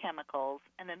it with chemicals,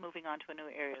 and then moving on to a new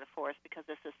area of the forest because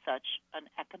this is such an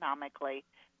economically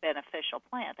beneficial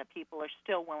plant that people are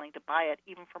still willing to buy it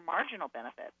even for marginal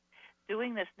benefits.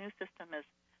 Doing this new system is,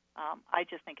 I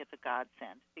just think it's a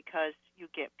godsend because you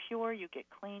get pure, you get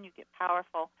clean, you get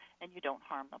powerful, and you don't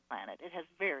harm the planet. It has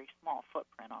very small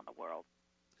footprint on the world.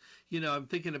 I'm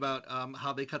thinking about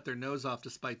how they cut their nose off to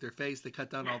spite their face. They cut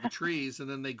down all the trees, and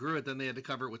then they grew it. Then they had to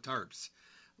cover it with tarps.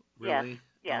 Really?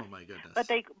 Yes. Oh my goodness. But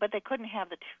they couldn't have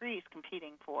the trees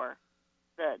competing for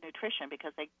the nutrition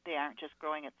because they aren't just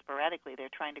growing it sporadically.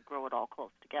 They're trying to grow it all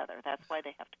close together. That's why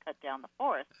they have to cut down the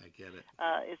forest. I get it.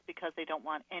 Is because they don't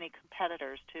want any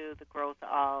competitors to the growth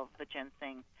of the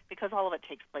ginseng because all of it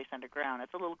takes place underground.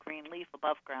 It's a little green leaf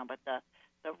above ground, but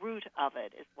the root of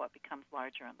it is what becomes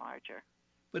larger and larger.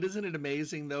 But isn't it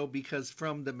amazing, though, because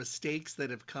from the mistakes that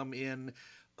have come in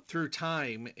through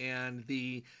time and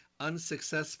the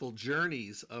unsuccessful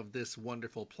journeys of this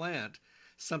wonderful plant,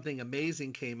 something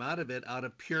amazing came out of it out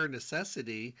of pure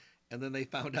necessity, and then they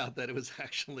found out that it was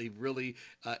actually really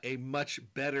a much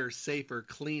better, safer,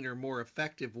 cleaner, more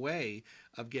effective way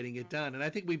of getting it done. And I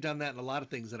think we've done that in a lot of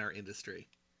things in our industry.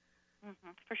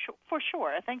 For sure.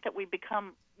 I think that we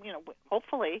become,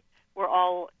 hopefully we're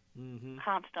all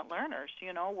constant learners.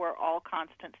 We're all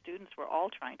constant students. We're all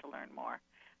trying to learn more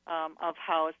of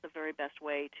how is the very best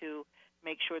way to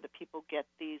make sure that people get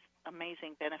these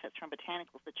amazing benefits from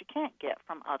botanicals that you can't get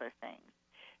from other things.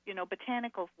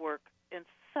 Botanicals work in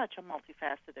such a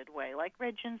multifaceted way, like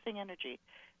red ginseng energy.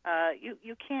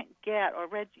 You can't get, or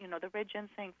the red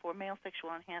ginseng for male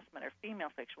sexual enhancement or female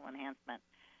sexual enhancement.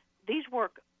 These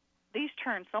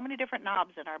turn so many different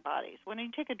knobs in our bodies. When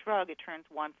you take a drug, it turns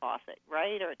one faucet,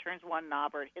 right? Or it turns one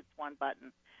knob, or it hits one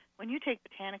button. When you take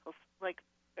botanicals,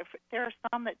 there are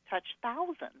some that touch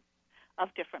thousands of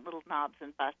different little knobs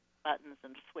and buttons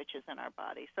and switches in our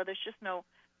body. So there's just no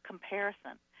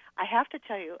comparison. I have to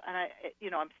tell you, and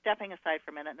I'm stepping aside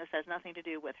for a minute, and this has nothing to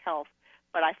do with health,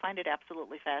 but I find it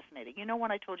absolutely fascinating.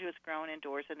 When I told you it's grown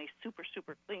indoors in these super,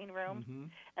 super clean rooms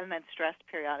and then stressed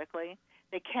periodically,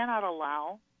 they cannot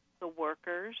allow the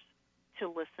workers to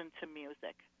listen to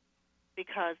music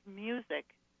because music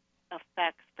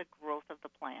affects the growth of the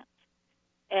plant.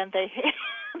 And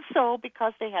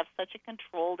because they have such a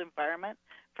controlled environment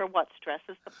for what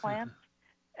stresses the plant,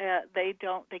 they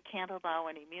can't allow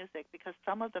any music because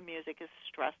some of the music is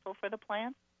stressful for the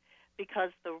plants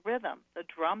because the rhythm, the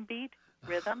drum beat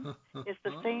rhythm, is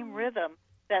the same rhythm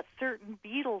that certain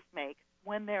beetles make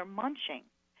when they're munching.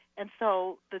 And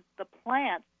so the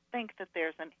plants think that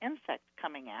there's an insect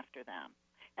coming after them,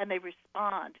 and they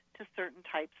respond to certain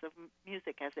types of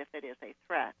music as if it is a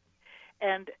threat.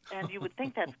 And you would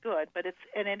think that's good, but it's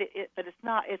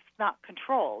not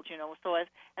controlled, So as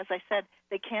I said,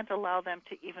 they can't allow them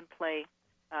to even play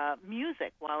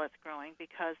music while it's growing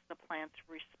because the plants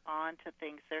respond to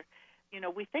things.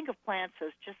 We think of plants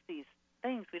as just these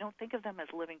things, we don't think of them as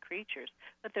living creatures,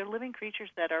 but they're living creatures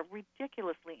that are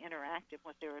ridiculously interactive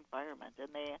with their environment, and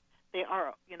they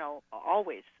are,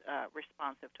 always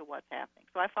responsive to what's happening.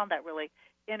 So I found that really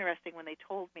interesting when they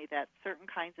told me that certain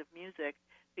kinds of music,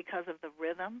 because of the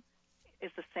rhythm,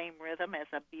 is the same rhythm as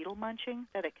a beetle munching,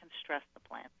 that it can stress the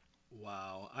plants.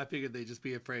 Wow. I figured they'd just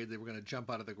be afraid they were going to jump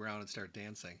out of the ground and start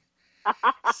dancing.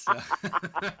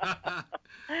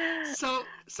 So,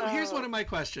 so here's one Oh. of my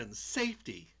questions.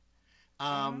 Safety.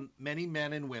 Mhm. Many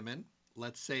men and women,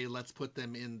 let's put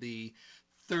them in the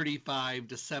 35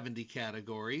 to 70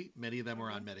 category. Many of them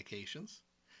are on Mhm. medications.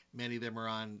 Many of them are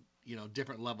on,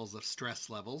 different levels of stress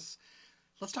levels.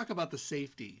 Let's talk about the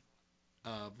safety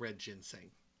of red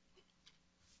ginseng.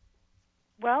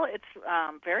 Well, it's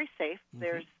very safe. Mm-hmm.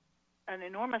 There's an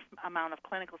enormous amount of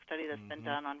clinical study that's been Mm-hmm.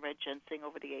 done on red ginseng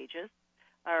over the ages.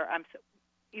 Or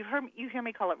you hear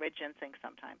me call it red ginseng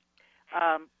sometimes.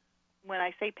 Um, when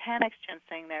I say Panax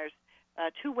ginseng, there's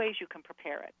two ways you can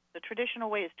prepare it. The traditional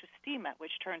way is to steam it,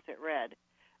 which turns it red,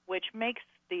 which makes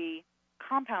the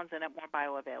compounds in it more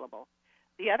bioavailable.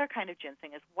 The other kind of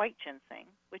ginseng is white ginseng,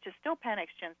 which is still Panax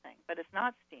ginseng, but it's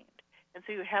not steamed, and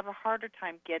so you have a harder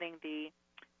time getting the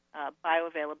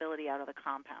bioavailability out of the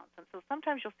compounds. And so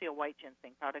sometimes you'll see a white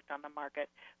ginseng product on the market,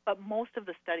 but most of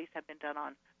the studies have been done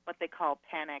on what they call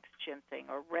Panax ginseng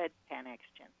or red Panax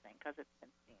ginseng because it's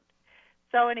been steamed.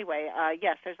 So anyway,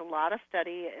 yes, there's a lot of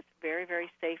study. It's very, very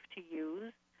safe to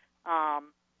use.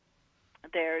 Um,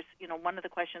 there's, one of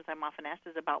the questions I'm often asked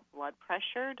is about blood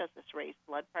pressure. Does this raise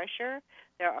blood pressure?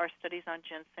 There are studies on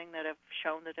ginseng that have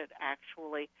shown that it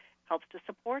actually helps to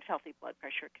support healthy blood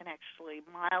pressure. It can actually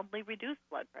mildly reduce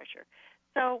blood pressure.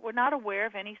 So we're not aware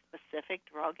of any specific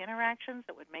drug interactions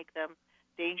that would make them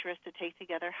dangerous to take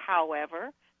together.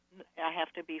 However, I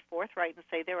have to be forthright and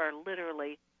say there are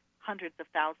literally hundreds of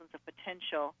thousands of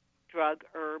potential drug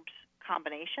herbs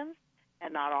combinations,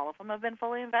 and not all of them have been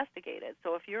fully investigated.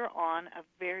 So if you're on a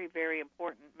very, very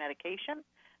important medication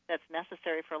that's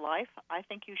necessary for life, I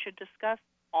think you should discuss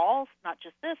all, not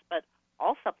just this, but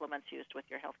all supplements used with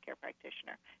your healthcare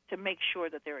practitioner to make sure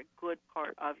that they're a good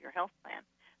part of your health plan.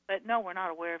 But no, we're not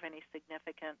aware of any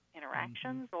significant Mm-hmm.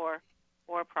 interactions or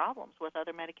problems with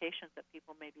other medications that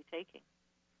people may be taking.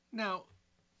 Now,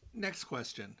 next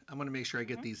question. I'm going to make sure I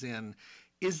get Mm-hmm. these in.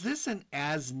 Is this an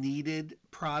as needed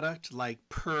product, like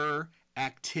per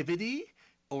activity?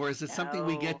 Or is it something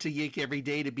we get No. to yake every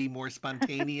day to be more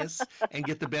spontaneous and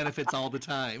get the benefits all the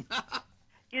time?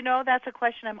 That's a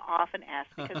question I'm often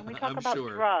asked because when we talk I'm about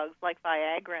sure. drugs like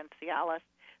Viagra and Cialis,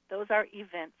 those are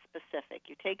event specific.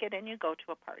 You take it and you go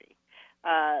to a party.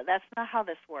 That's not how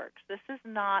this works. This is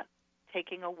not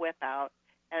taking a whip out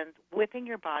and whipping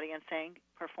your body and saying,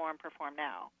 perform, perform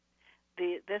now.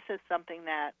 This is something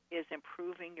that is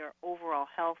improving your overall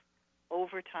health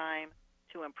over time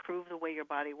to improve the way your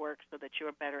body works so that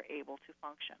you're better able to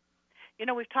function.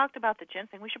 We've talked about the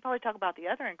ginseng. We should probably talk about the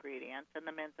other ingredients in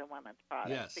the men's and women's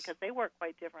products Yes. because they work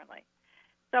quite differently.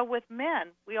 So with men,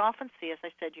 we often see, as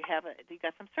I said, you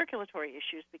got some circulatory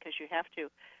issues because you have to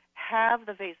have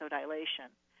the vasodilation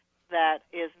that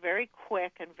is very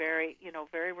quick and very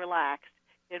relaxed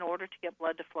in order to get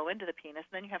blood to flow into the penis.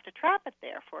 And then you have to trap it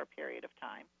there for a period of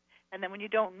time. And then when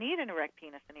you don't need an erect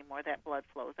penis anymore, that blood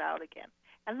flows out again.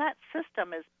 And that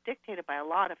system is dictated by a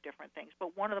lot of different things,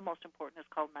 but one of the most important is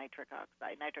called nitric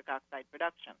oxide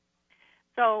production.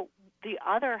 So the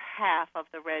other half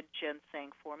of the red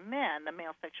ginseng for men, the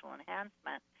male sexual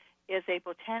enhancement, is a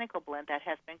botanical blend that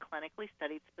has been clinically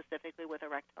studied specifically with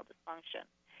erectile dysfunction.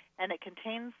 And it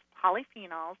contains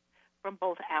polyphenols from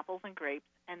both apples and grapes,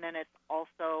 and then it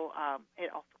also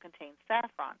contains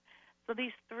saffron. So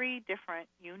these three different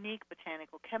unique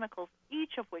botanical chemicals,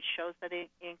 each of which shows that it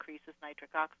increases nitric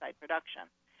oxide production.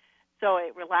 So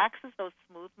it relaxes those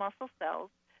smooth muscle cells,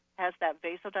 has that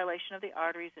vasodilation of the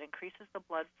arteries, it increases the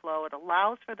blood flow, it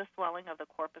allows for the swelling of the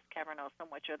corpus cavernosum,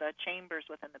 which are the chambers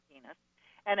within the penis,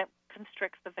 and it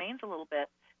constricts the veins a little bit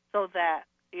so that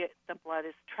the blood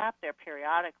is trapped there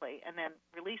periodically and then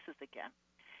releases again.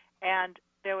 And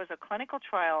there was a clinical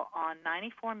trial on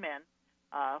 94 men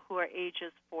who are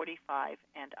ages 45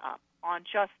 and up on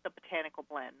just the botanical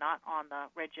blend, not on the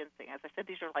red ginseng. As I said,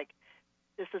 this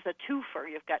is a twofer.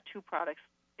 You've got two products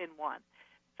in one.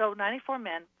 So 94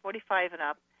 men, 45 and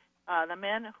up, the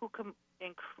men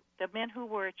who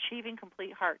were achieving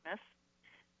complete hardness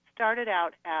started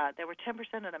out. There were 10%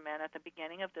 of the men at the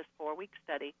beginning of this 4-week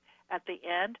study. At the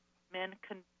end, men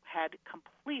had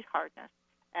complete hardness,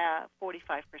 45%.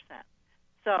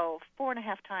 So 4.5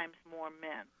 times more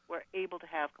men were able to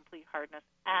have complete hardness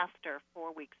after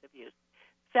 4 weeks of use.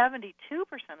 72%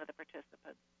 of the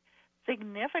participants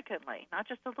significantly, not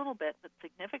just a little bit, but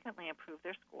significantly improve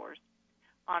their scores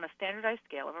on a standardized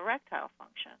scale of erectile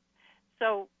function.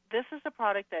 So this is a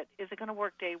product that, is it going to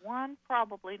work day one?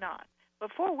 Probably not.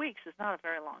 But 4 weeks is not a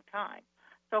very long time.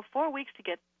 So 4 weeks to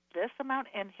get this amount,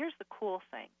 and here's the cool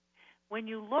thing. When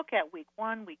you look at week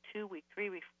 1, week 2, week 3,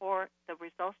 week 4, the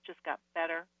results just got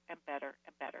better and better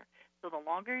and better. So the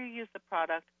longer you use the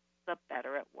product, the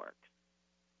better it works.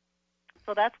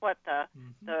 So that's what the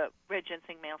red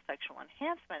ginseng male sexual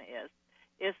enhancement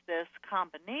is this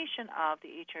combination of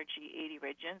the HRG80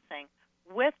 red ginseng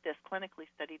with this clinically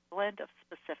studied blend of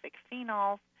specific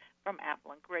phenols from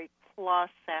apple and grape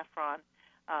plus saffron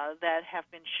that have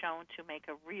been shown to make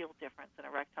a real difference in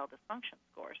erectile dysfunction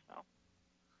scores. So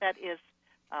that is,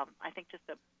 I think, just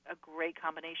a great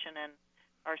combination, and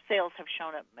our sales have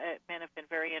shown it. Men have been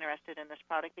very interested in this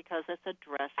product because it's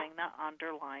addressing the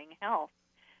underlying health.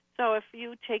 So if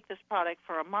you take this product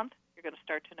for a month, you're going to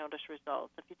start to notice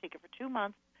results. If you take it for 2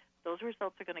 months, those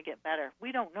results are going to get better.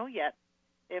 We don't know yet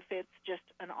if it's just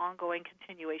an ongoing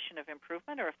continuation of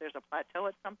improvement or if there's a plateau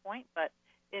at some point, but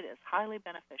it is highly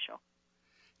beneficial.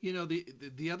 You know,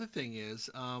 the other thing is,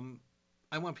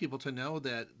 I want people to know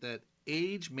that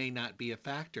age may not be a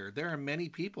factor. There are many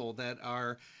people that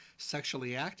are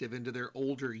sexually active into their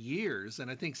older years,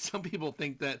 and I think some people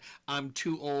think that I'm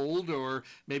too old, or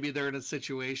maybe they're in a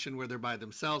situation where they're by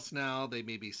themselves now. They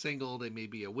may be single, they may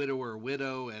be a widow or a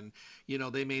widow, and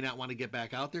they may not want to get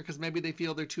back out there because maybe they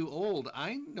feel they're too old.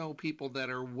 I know people that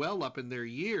are well up in their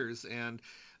years and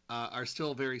are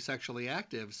still very sexually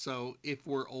active. So if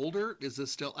we're older, is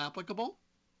this still applicable?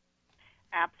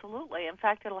 Absolutely. In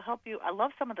fact, it'll help you. I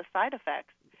love some of the side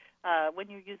effects. When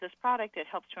you use this product, it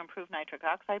helps to improve nitric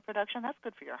oxide production. That's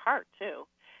good for your heart, too.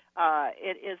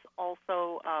 It is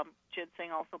also,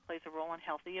 ginseng also plays a role in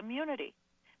healthy immunity.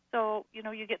 So,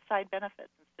 you get side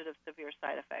benefits instead of severe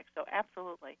side effects. So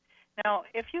absolutely. Now,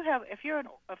 if you're an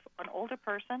older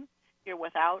person, you're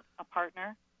without a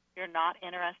partner, you're not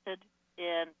interested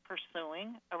in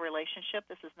pursuing a relationship,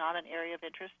 this is not an area of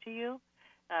interest to you,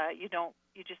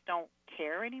 you just don't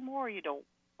care anymore,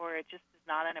 or it just is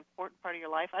not an important part of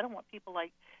your life. I don't want people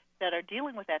that are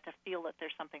dealing with that to feel that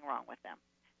there's something wrong with them.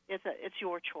 It's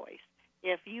your choice.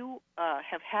 If you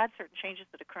have had certain changes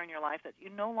that occur in your life that you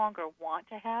no longer want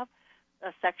to have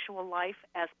a sexual life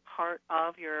as part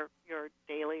of your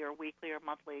daily or weekly or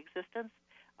monthly existence,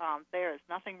 there is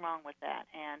nothing wrong with that.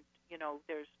 And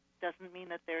there's doesn't mean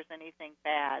that there's anything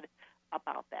bad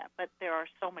about that. But there are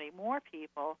so many more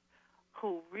people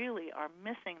who really are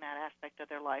missing that aspect of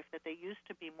their life, that they used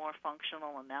to be more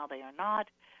functional and now they are not,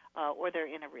 or they're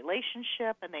in a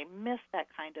relationship and they miss that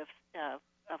kind of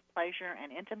pleasure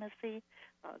and intimacy.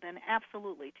 Then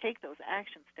absolutely take those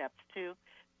action steps to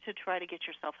try to get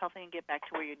yourself healthy and get back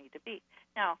to where you need to be.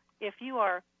 Now, if you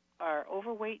are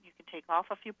overweight, you can take off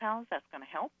a few pounds. That's going to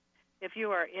help. If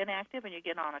you are inactive and you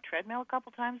get on a treadmill a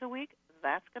couple times a week,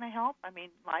 that's going to help. I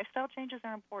mean, lifestyle changes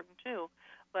are important too,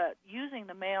 but using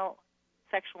the male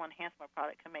sexual enhancement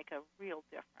product can make a real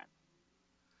difference.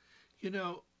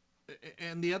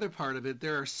 And the other part of it,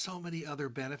 there are so many other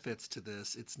benefits to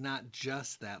this. It's not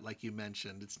just that, like you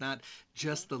mentioned. It's not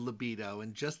just the libido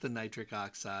and just the nitric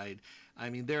oxide.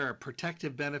 I mean, there are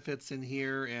protective benefits in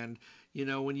here. And,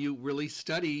 when you really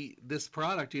study this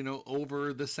product,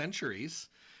 over the centuries,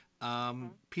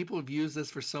 people have used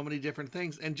this for so many different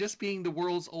things. And just being the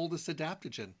world's oldest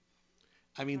adaptogen,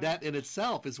 I mean, that in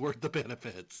itself is worth the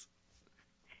benefits.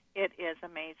 It is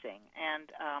amazing.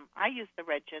 And I use the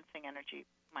red ginseng energy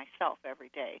myself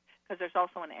every day because there's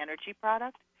also an energy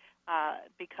product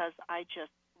because I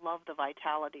just love the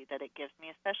vitality that it gives me,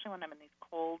 especially when I'm in these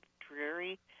cold,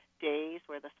 dreary days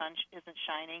where the sun isn't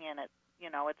shining and it's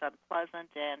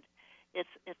unpleasant, and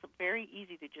it's very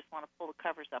easy to just want to pull the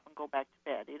covers up and go back to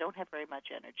bed. You don't have very much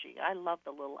energy. I love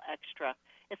the little extra.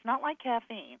 It's not like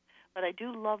caffeine, but I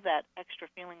do love that extra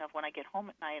feeling of when I get home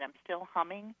at night, I'm still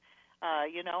humming.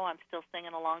 I'm still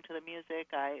singing along to the music.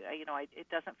 It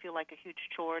doesn't feel like a huge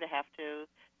chore to have to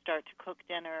start to cook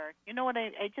dinner.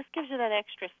 It just gives you that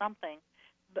extra something,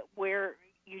 but where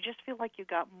you just feel like you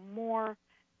got more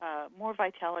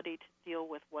vitality to deal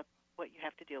with what you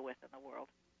have to deal with in the world.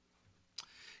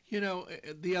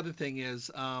 The other thing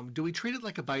is, do we treat it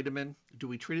like a vitamin? Do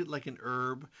we treat it like an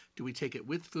herb? Do we take it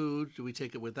with food? Do we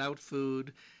take it without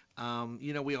food?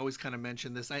 We always kind of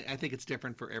mention this. I think it's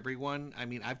different for everyone. I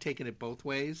mean, I've taken it both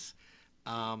ways,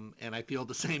 and I feel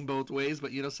the same both ways,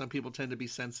 but, some people tend to be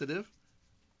sensitive.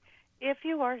 If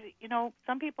you are,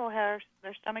 some people their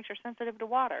stomachs are sensitive to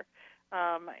water.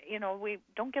 We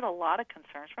don't get a lot of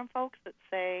concerns from folks that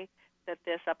say that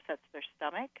this upsets their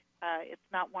stomach. It's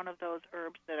not one of those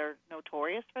herbs that are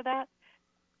notorious for that,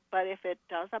 but if it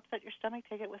does upset your stomach,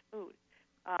 take it with food.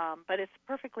 But it's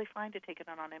perfectly fine to take it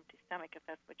on an empty stomach if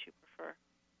that's what you prefer.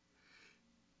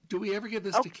 Do we ever give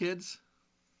this to kids?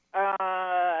 No,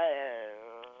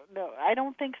 I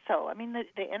don't think so. I mean,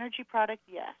 the energy product,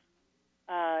 yes.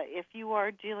 If you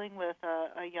are dealing with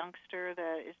a youngster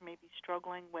that is maybe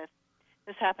struggling with,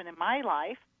 this happened in my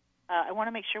life, I want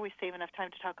to make sure we save enough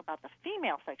time to talk about the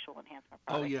female sexual enhancement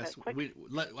product. Oh yes,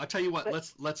 I'll tell you what.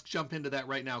 Let's jump into that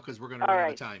right now because we're going to run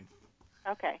out of time.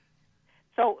 Okay.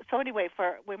 So anyway,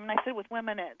 for when I say with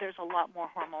women, there's a lot more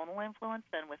hormonal influence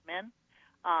than with men.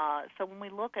 So when we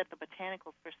look at the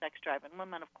botanicals for sex drive in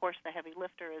women, of course, the heavy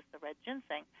lifter is the red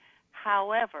ginseng.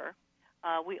 However,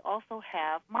 we also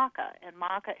have maca, and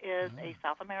maca is a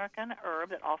South American herb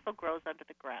that also grows under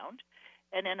the ground.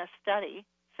 And in a study,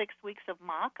 6 weeks of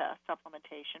maca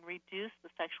supplementation reduced the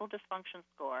sexual dysfunction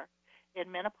score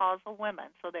in menopausal women,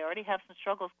 so they already have some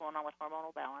struggles going on with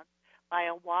hormonal balance, by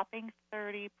a whopping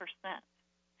 30%.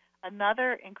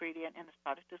 Another ingredient in this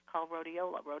product is called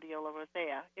rhodiola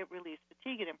rosea. It relieves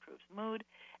fatigue, it improves mood,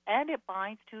 and it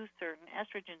binds to certain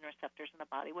estrogen receptors in the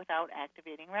body without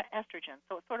activating estrogen.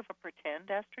 So it's sort of a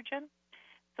pretend estrogen.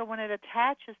 So when it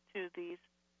attaches to these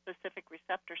specific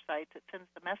receptor sites, it sends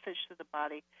the message to the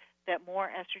body that more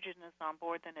estrogen is on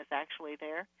board than is actually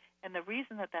there. And the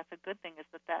reason that that's a good thing is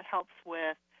that helps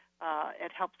with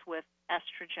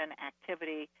estrogen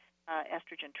activity,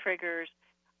 estrogen triggers,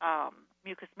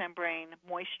 mucous membrane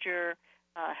moisture,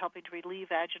 helping to relieve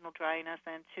vaginal dryness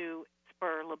and to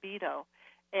spur libido.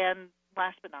 And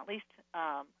last but not least,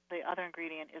 the other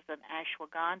ingredient is an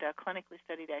ashwagandha, clinically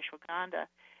studied ashwagandha.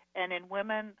 And in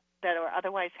women that are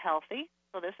otherwise healthy,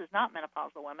 so this is not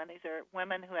menopausal women, these are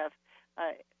women who have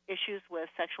issues with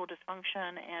sexual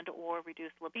dysfunction and or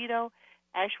reduced libido,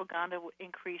 ashwagandha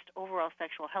increased overall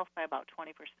sexual health by about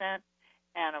 20%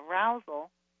 and arousal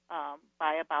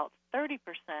by about 30%,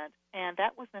 and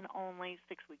that was in only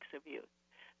 6 weeks of use.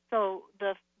 So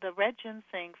the red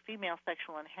ginseng female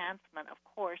sexual enhancement, of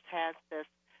course, has this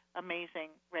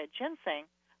amazing red ginseng,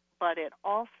 but it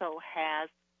also has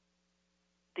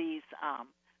these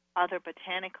other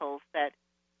botanicals that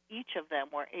each of them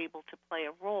were able to play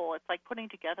a role. It's like putting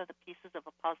together the pieces of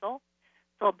a puzzle.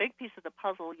 So a big piece of the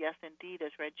puzzle, yes, indeed,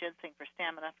 is red ginseng for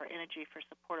stamina, for energy, for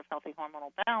support of healthy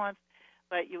hormonal balance.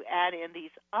 But you add in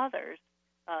these others,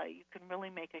 you can really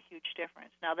make a huge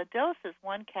difference. Now, the dose is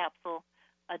 1 capsule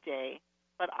a day,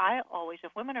 but I always,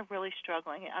 if women are really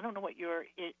struggling, I don't know what your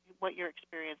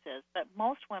experience is, but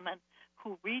most women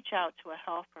who reach out to a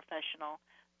health professional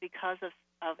because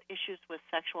of issues with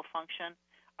sexual function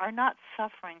are not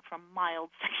suffering from mild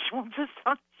sexual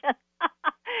dysfunction.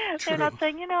 They're not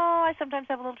saying, I sometimes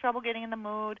have a little trouble getting in the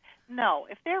mood. No,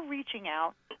 if they're reaching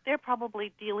out, they're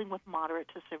probably dealing with moderate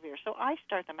to severe. So I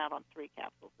start them out on 3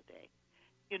 capsules a day.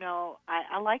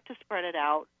 I like to spread it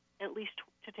out, at least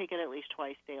to take it at least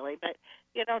twice daily. But,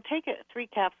 take it 3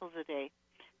 capsules a day.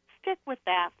 Stick with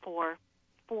that for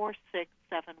 4, 6,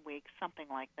 7 weeks, something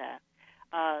like that.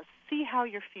 See how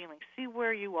you're feeling. See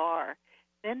where you are.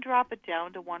 Then drop it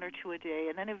down to 1 or 2 a day,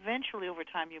 and then eventually over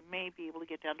time you may be able to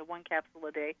get down to 1 capsule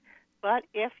a day. But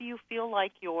if you feel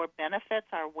like your benefits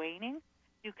are waning,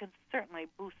 you can certainly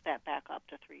boost that back up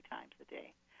to 3 times a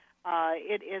day.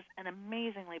 It is an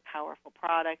amazingly powerful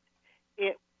product.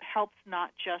 It helps not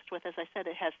just with, as I said,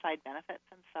 it has side benefits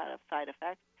and side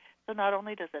effects. So not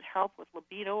only does it help with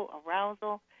libido,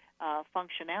 arousal,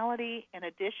 functionality, in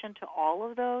addition to all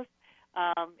of those,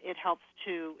 it helps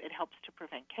to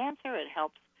prevent cancer. It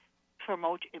helps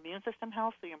promote immune system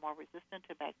health, so you're more resistant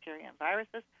to bacteria and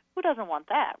viruses. Who doesn't want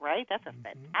that, right? That's a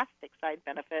fantastic side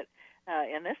benefit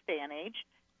in this day and age.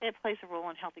 It plays a role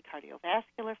in healthy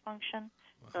cardiovascular function.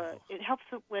 Wow. It helps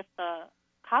with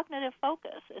cognitive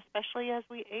focus, especially as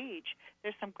we age.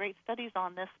 There's some great studies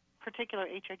on this particular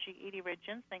HRG80 red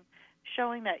ginseng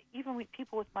showing that even with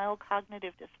people with mild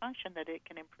cognitive dysfunction, that it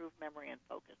can improve memory and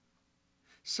focus.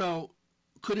 So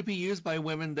could it be used by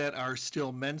women that are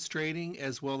still menstruating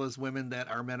as well as women that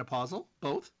are menopausal,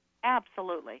 both?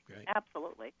 Absolutely. Great.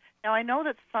 Absolutely. Now, I know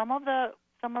that some of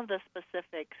the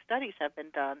specific studies have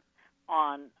been done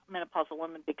on menopausal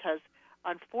women because,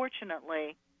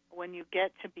 unfortunately, when you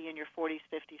get to be in your 40s,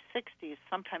 50s, 60s,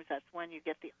 sometimes that's when you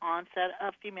get the onset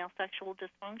of female sexual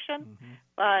dysfunction. Mm-hmm.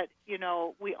 But,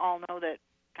 we all know that,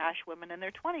 gosh, women in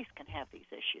their 20s can have these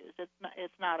issues.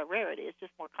 It's not a rarity. It's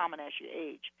just more common as you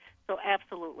age. So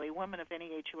absolutely, women of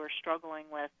any age who are struggling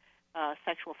with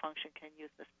sexual function can use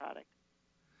this product.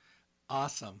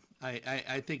 Awesome.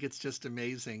 I think it's just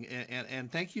amazing,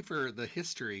 and thank you for the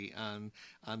history on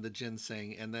the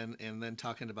ginseng, and then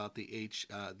talking about the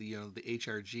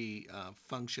HRG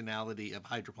functionality of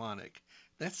hydroponic.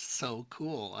 That's so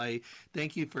cool. I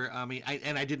thank you for.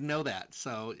 I didn't know that.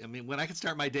 So when I can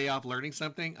start my day off learning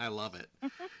something, I love it.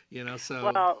 So.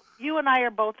 Well, you and I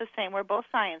are both the same. We're both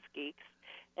science geeks.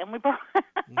 And we both,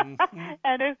 Mm-hmm.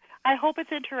 and I hope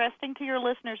it's interesting to your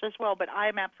listeners as well. But I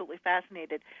am absolutely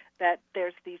fascinated that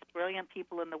there's these brilliant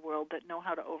people in the world that know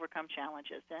how to overcome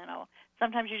challenges.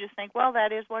 Sometimes you just think, well,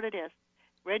 that is what it is.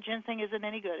 Red ginseng isn't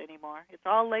any good anymore. It's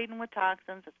all laden with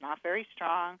toxins. It's not very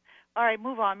strong. All right,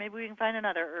 move on. Maybe we can find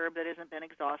another herb that hasn't been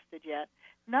exhausted yet.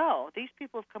 No, these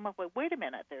people have come up with, wait a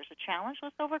minute, there's a challenge.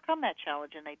 Let's overcome that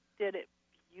challenge, and they did it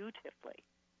beautifully.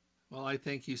 Well, I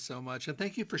thank you so much, and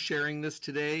thank you for sharing this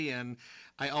today, and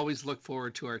I always look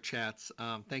forward to our chats.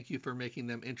 Thank you for making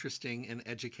them interesting and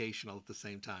educational at the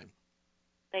same time.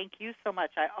 Thank you so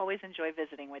much. I always enjoy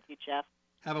visiting with you, Jeff.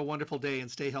 Have a wonderful day, and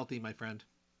stay healthy, my friend.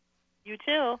 You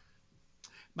too.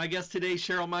 My guest today,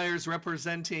 Cheryl Myers,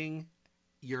 representing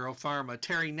Europharma,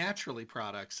 Terry Naturally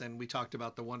products, and we talked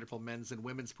about the wonderful men's and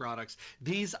women's products.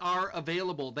 These are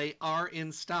available. They are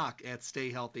in stock at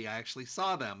Stay Healthy. I actually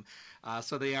saw them.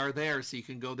 So they are there, so you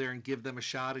can go there and give them a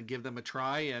shot and give them a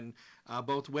try. And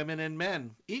both women and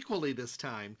men, equally this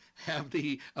time, have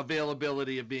the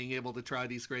availability of being able to try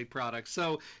these great products.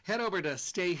 So head over to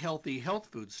Stay Healthy Health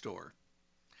Food Store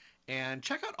and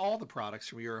check out all the products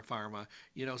from Europharma.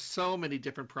 So many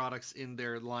different products in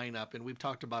their lineup, and we've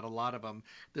talked about a lot of them.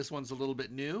 This one's a little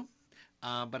bit new,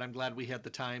 but I'm glad we had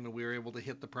the time and we were able to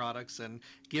hit the products and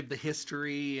give the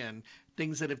history and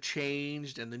things that have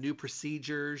changed and the new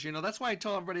procedures. That's why I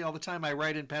tell everybody all the time I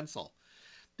write in pencil,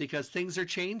 because things are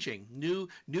changing. New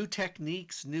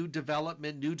techniques, new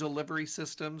development, new delivery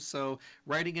systems. So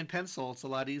writing in pencil, it's a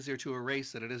lot easier to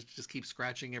erase than it is to just keep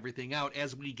scratching everything out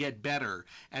as we get better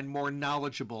and more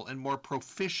knowledgeable and more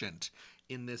proficient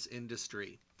in this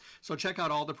industry. So check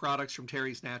out all the products from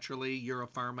Terry's Naturally,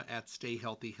 Europharma at Stay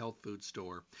Healthy Health Food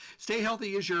Store. Stay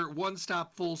Healthy is your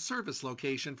one-stop full-service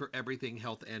location for everything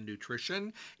health and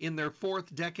nutrition. In their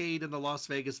 4th decade in the Las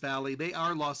Vegas Valley, they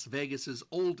are Las Vegas's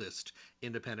oldest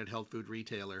independent health food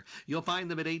retailer. You'll find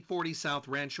them at 840 South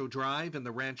Rancho Drive in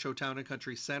the Rancho Town and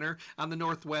Country Center on the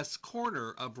northwest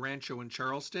corner of Rancho and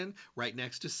Charleston, right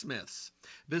next to Smith's.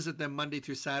 Visit them Monday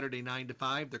through Saturday, 9 to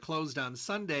 5. They're closed on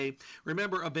Sunday.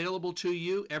 Remember, available to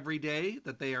you every day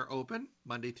that they are open,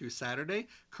 Monday through Saturday,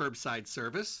 curbside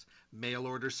service, mail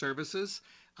order services,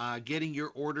 getting your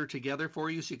order together for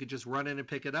you so you could just run in and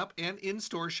pick it up, and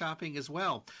in-store shopping as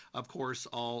well. Of course,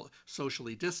 all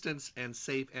socially distanced and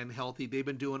safe and healthy. They've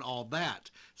been doing all that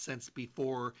since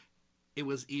before it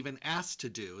was even asked to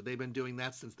do. They've been doing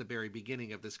that since the very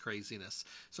beginning of this craziness.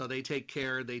 So they take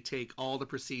care, they take all the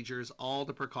procedures, all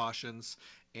the precautions,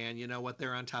 and you know what?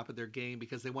 They're on top of their game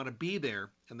because they want to be there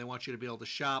and they want you to be able to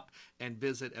shop and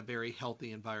visit a very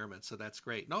healthy environment. So that's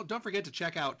great. No, don't forget to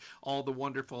check out all the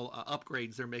wonderful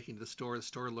upgrades they're making to the store. The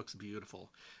store looks beautiful.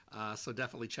 So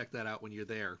definitely check that out when you're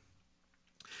there.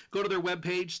 Go to their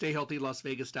webpage,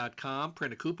 stayhealthylasvegas.com,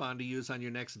 print a coupon to use on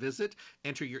your next visit,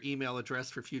 enter your email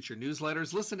address for future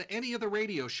newsletters, listen to any of the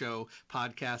radio show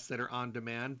podcasts that are on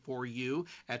demand for you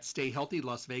at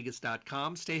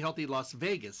stayhealthylasvegas.com,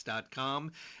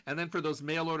 stayhealthylasvegas.com, and then for those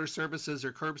mail order services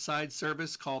or curbside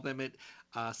service, call them at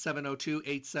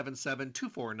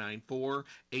 702-877-2494,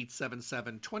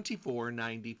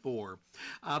 877-2494.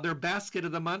 Their basket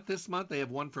of the month this month, they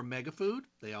have one from Megafood.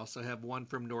 They also have one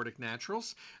from Nordic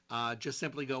Naturals. Just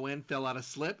simply go in, fill out a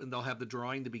slip, and they'll have the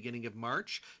drawing the beginning of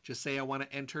March. Just say, I want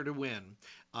to enter to win.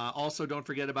 Also, don't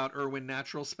forget about Irwin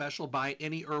Naturals special. Buy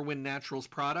any Irwin Naturals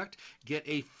product. Get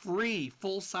a free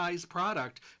full-size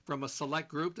product from a select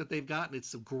group that they've got, and it's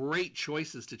some great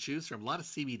choices to choose from. A lot of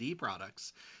CBD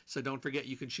products. So don't forget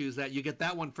you can choose that. You get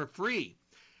that one for free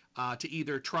to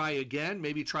either try again,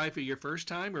 maybe try for your first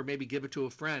time, or maybe give it to a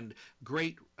friend.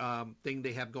 Great thing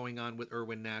they have going on with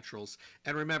Irwin Naturals.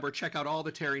 And remember, check out all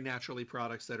the Terry Naturally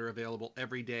products that are available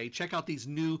every day. Check out these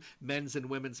new men's and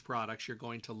women's products. You're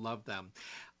going to love them.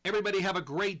 Everybody have a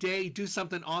great day. Do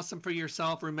something awesome for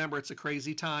yourself. Remember, it's a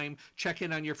crazy time. Check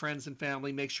in on your friends and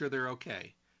family. Make sure they're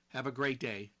okay. Have a great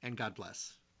day, and God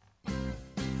bless.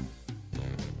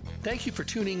 Thank you for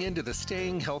tuning in to the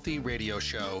Staying Healthy radio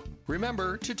show.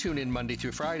 Remember to tune in Monday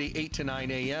through Friday, 8 to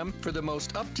 9 a.m. for the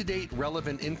most up-to-date,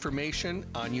 relevant information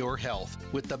on your health,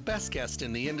 with the best guest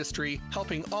in the industry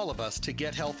helping all of us to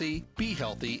get healthy, be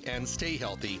healthy, and stay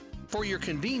healthy. For your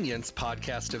convenience,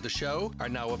 podcasts of the show are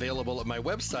now available at my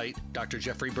website,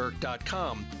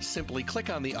 drjeffreyburke.com. Simply click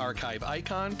on the archive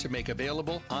icon to make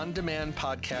available on-demand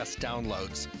podcast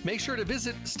downloads. Make sure to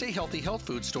visit Stay Healthy Health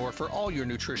Food Store for all your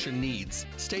nutrition needs.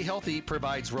 Stay Healthy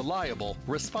provides reliable,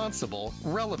 responsible,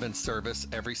 relevant service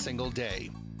every single day.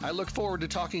 I look forward to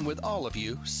talking with all of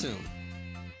you soon.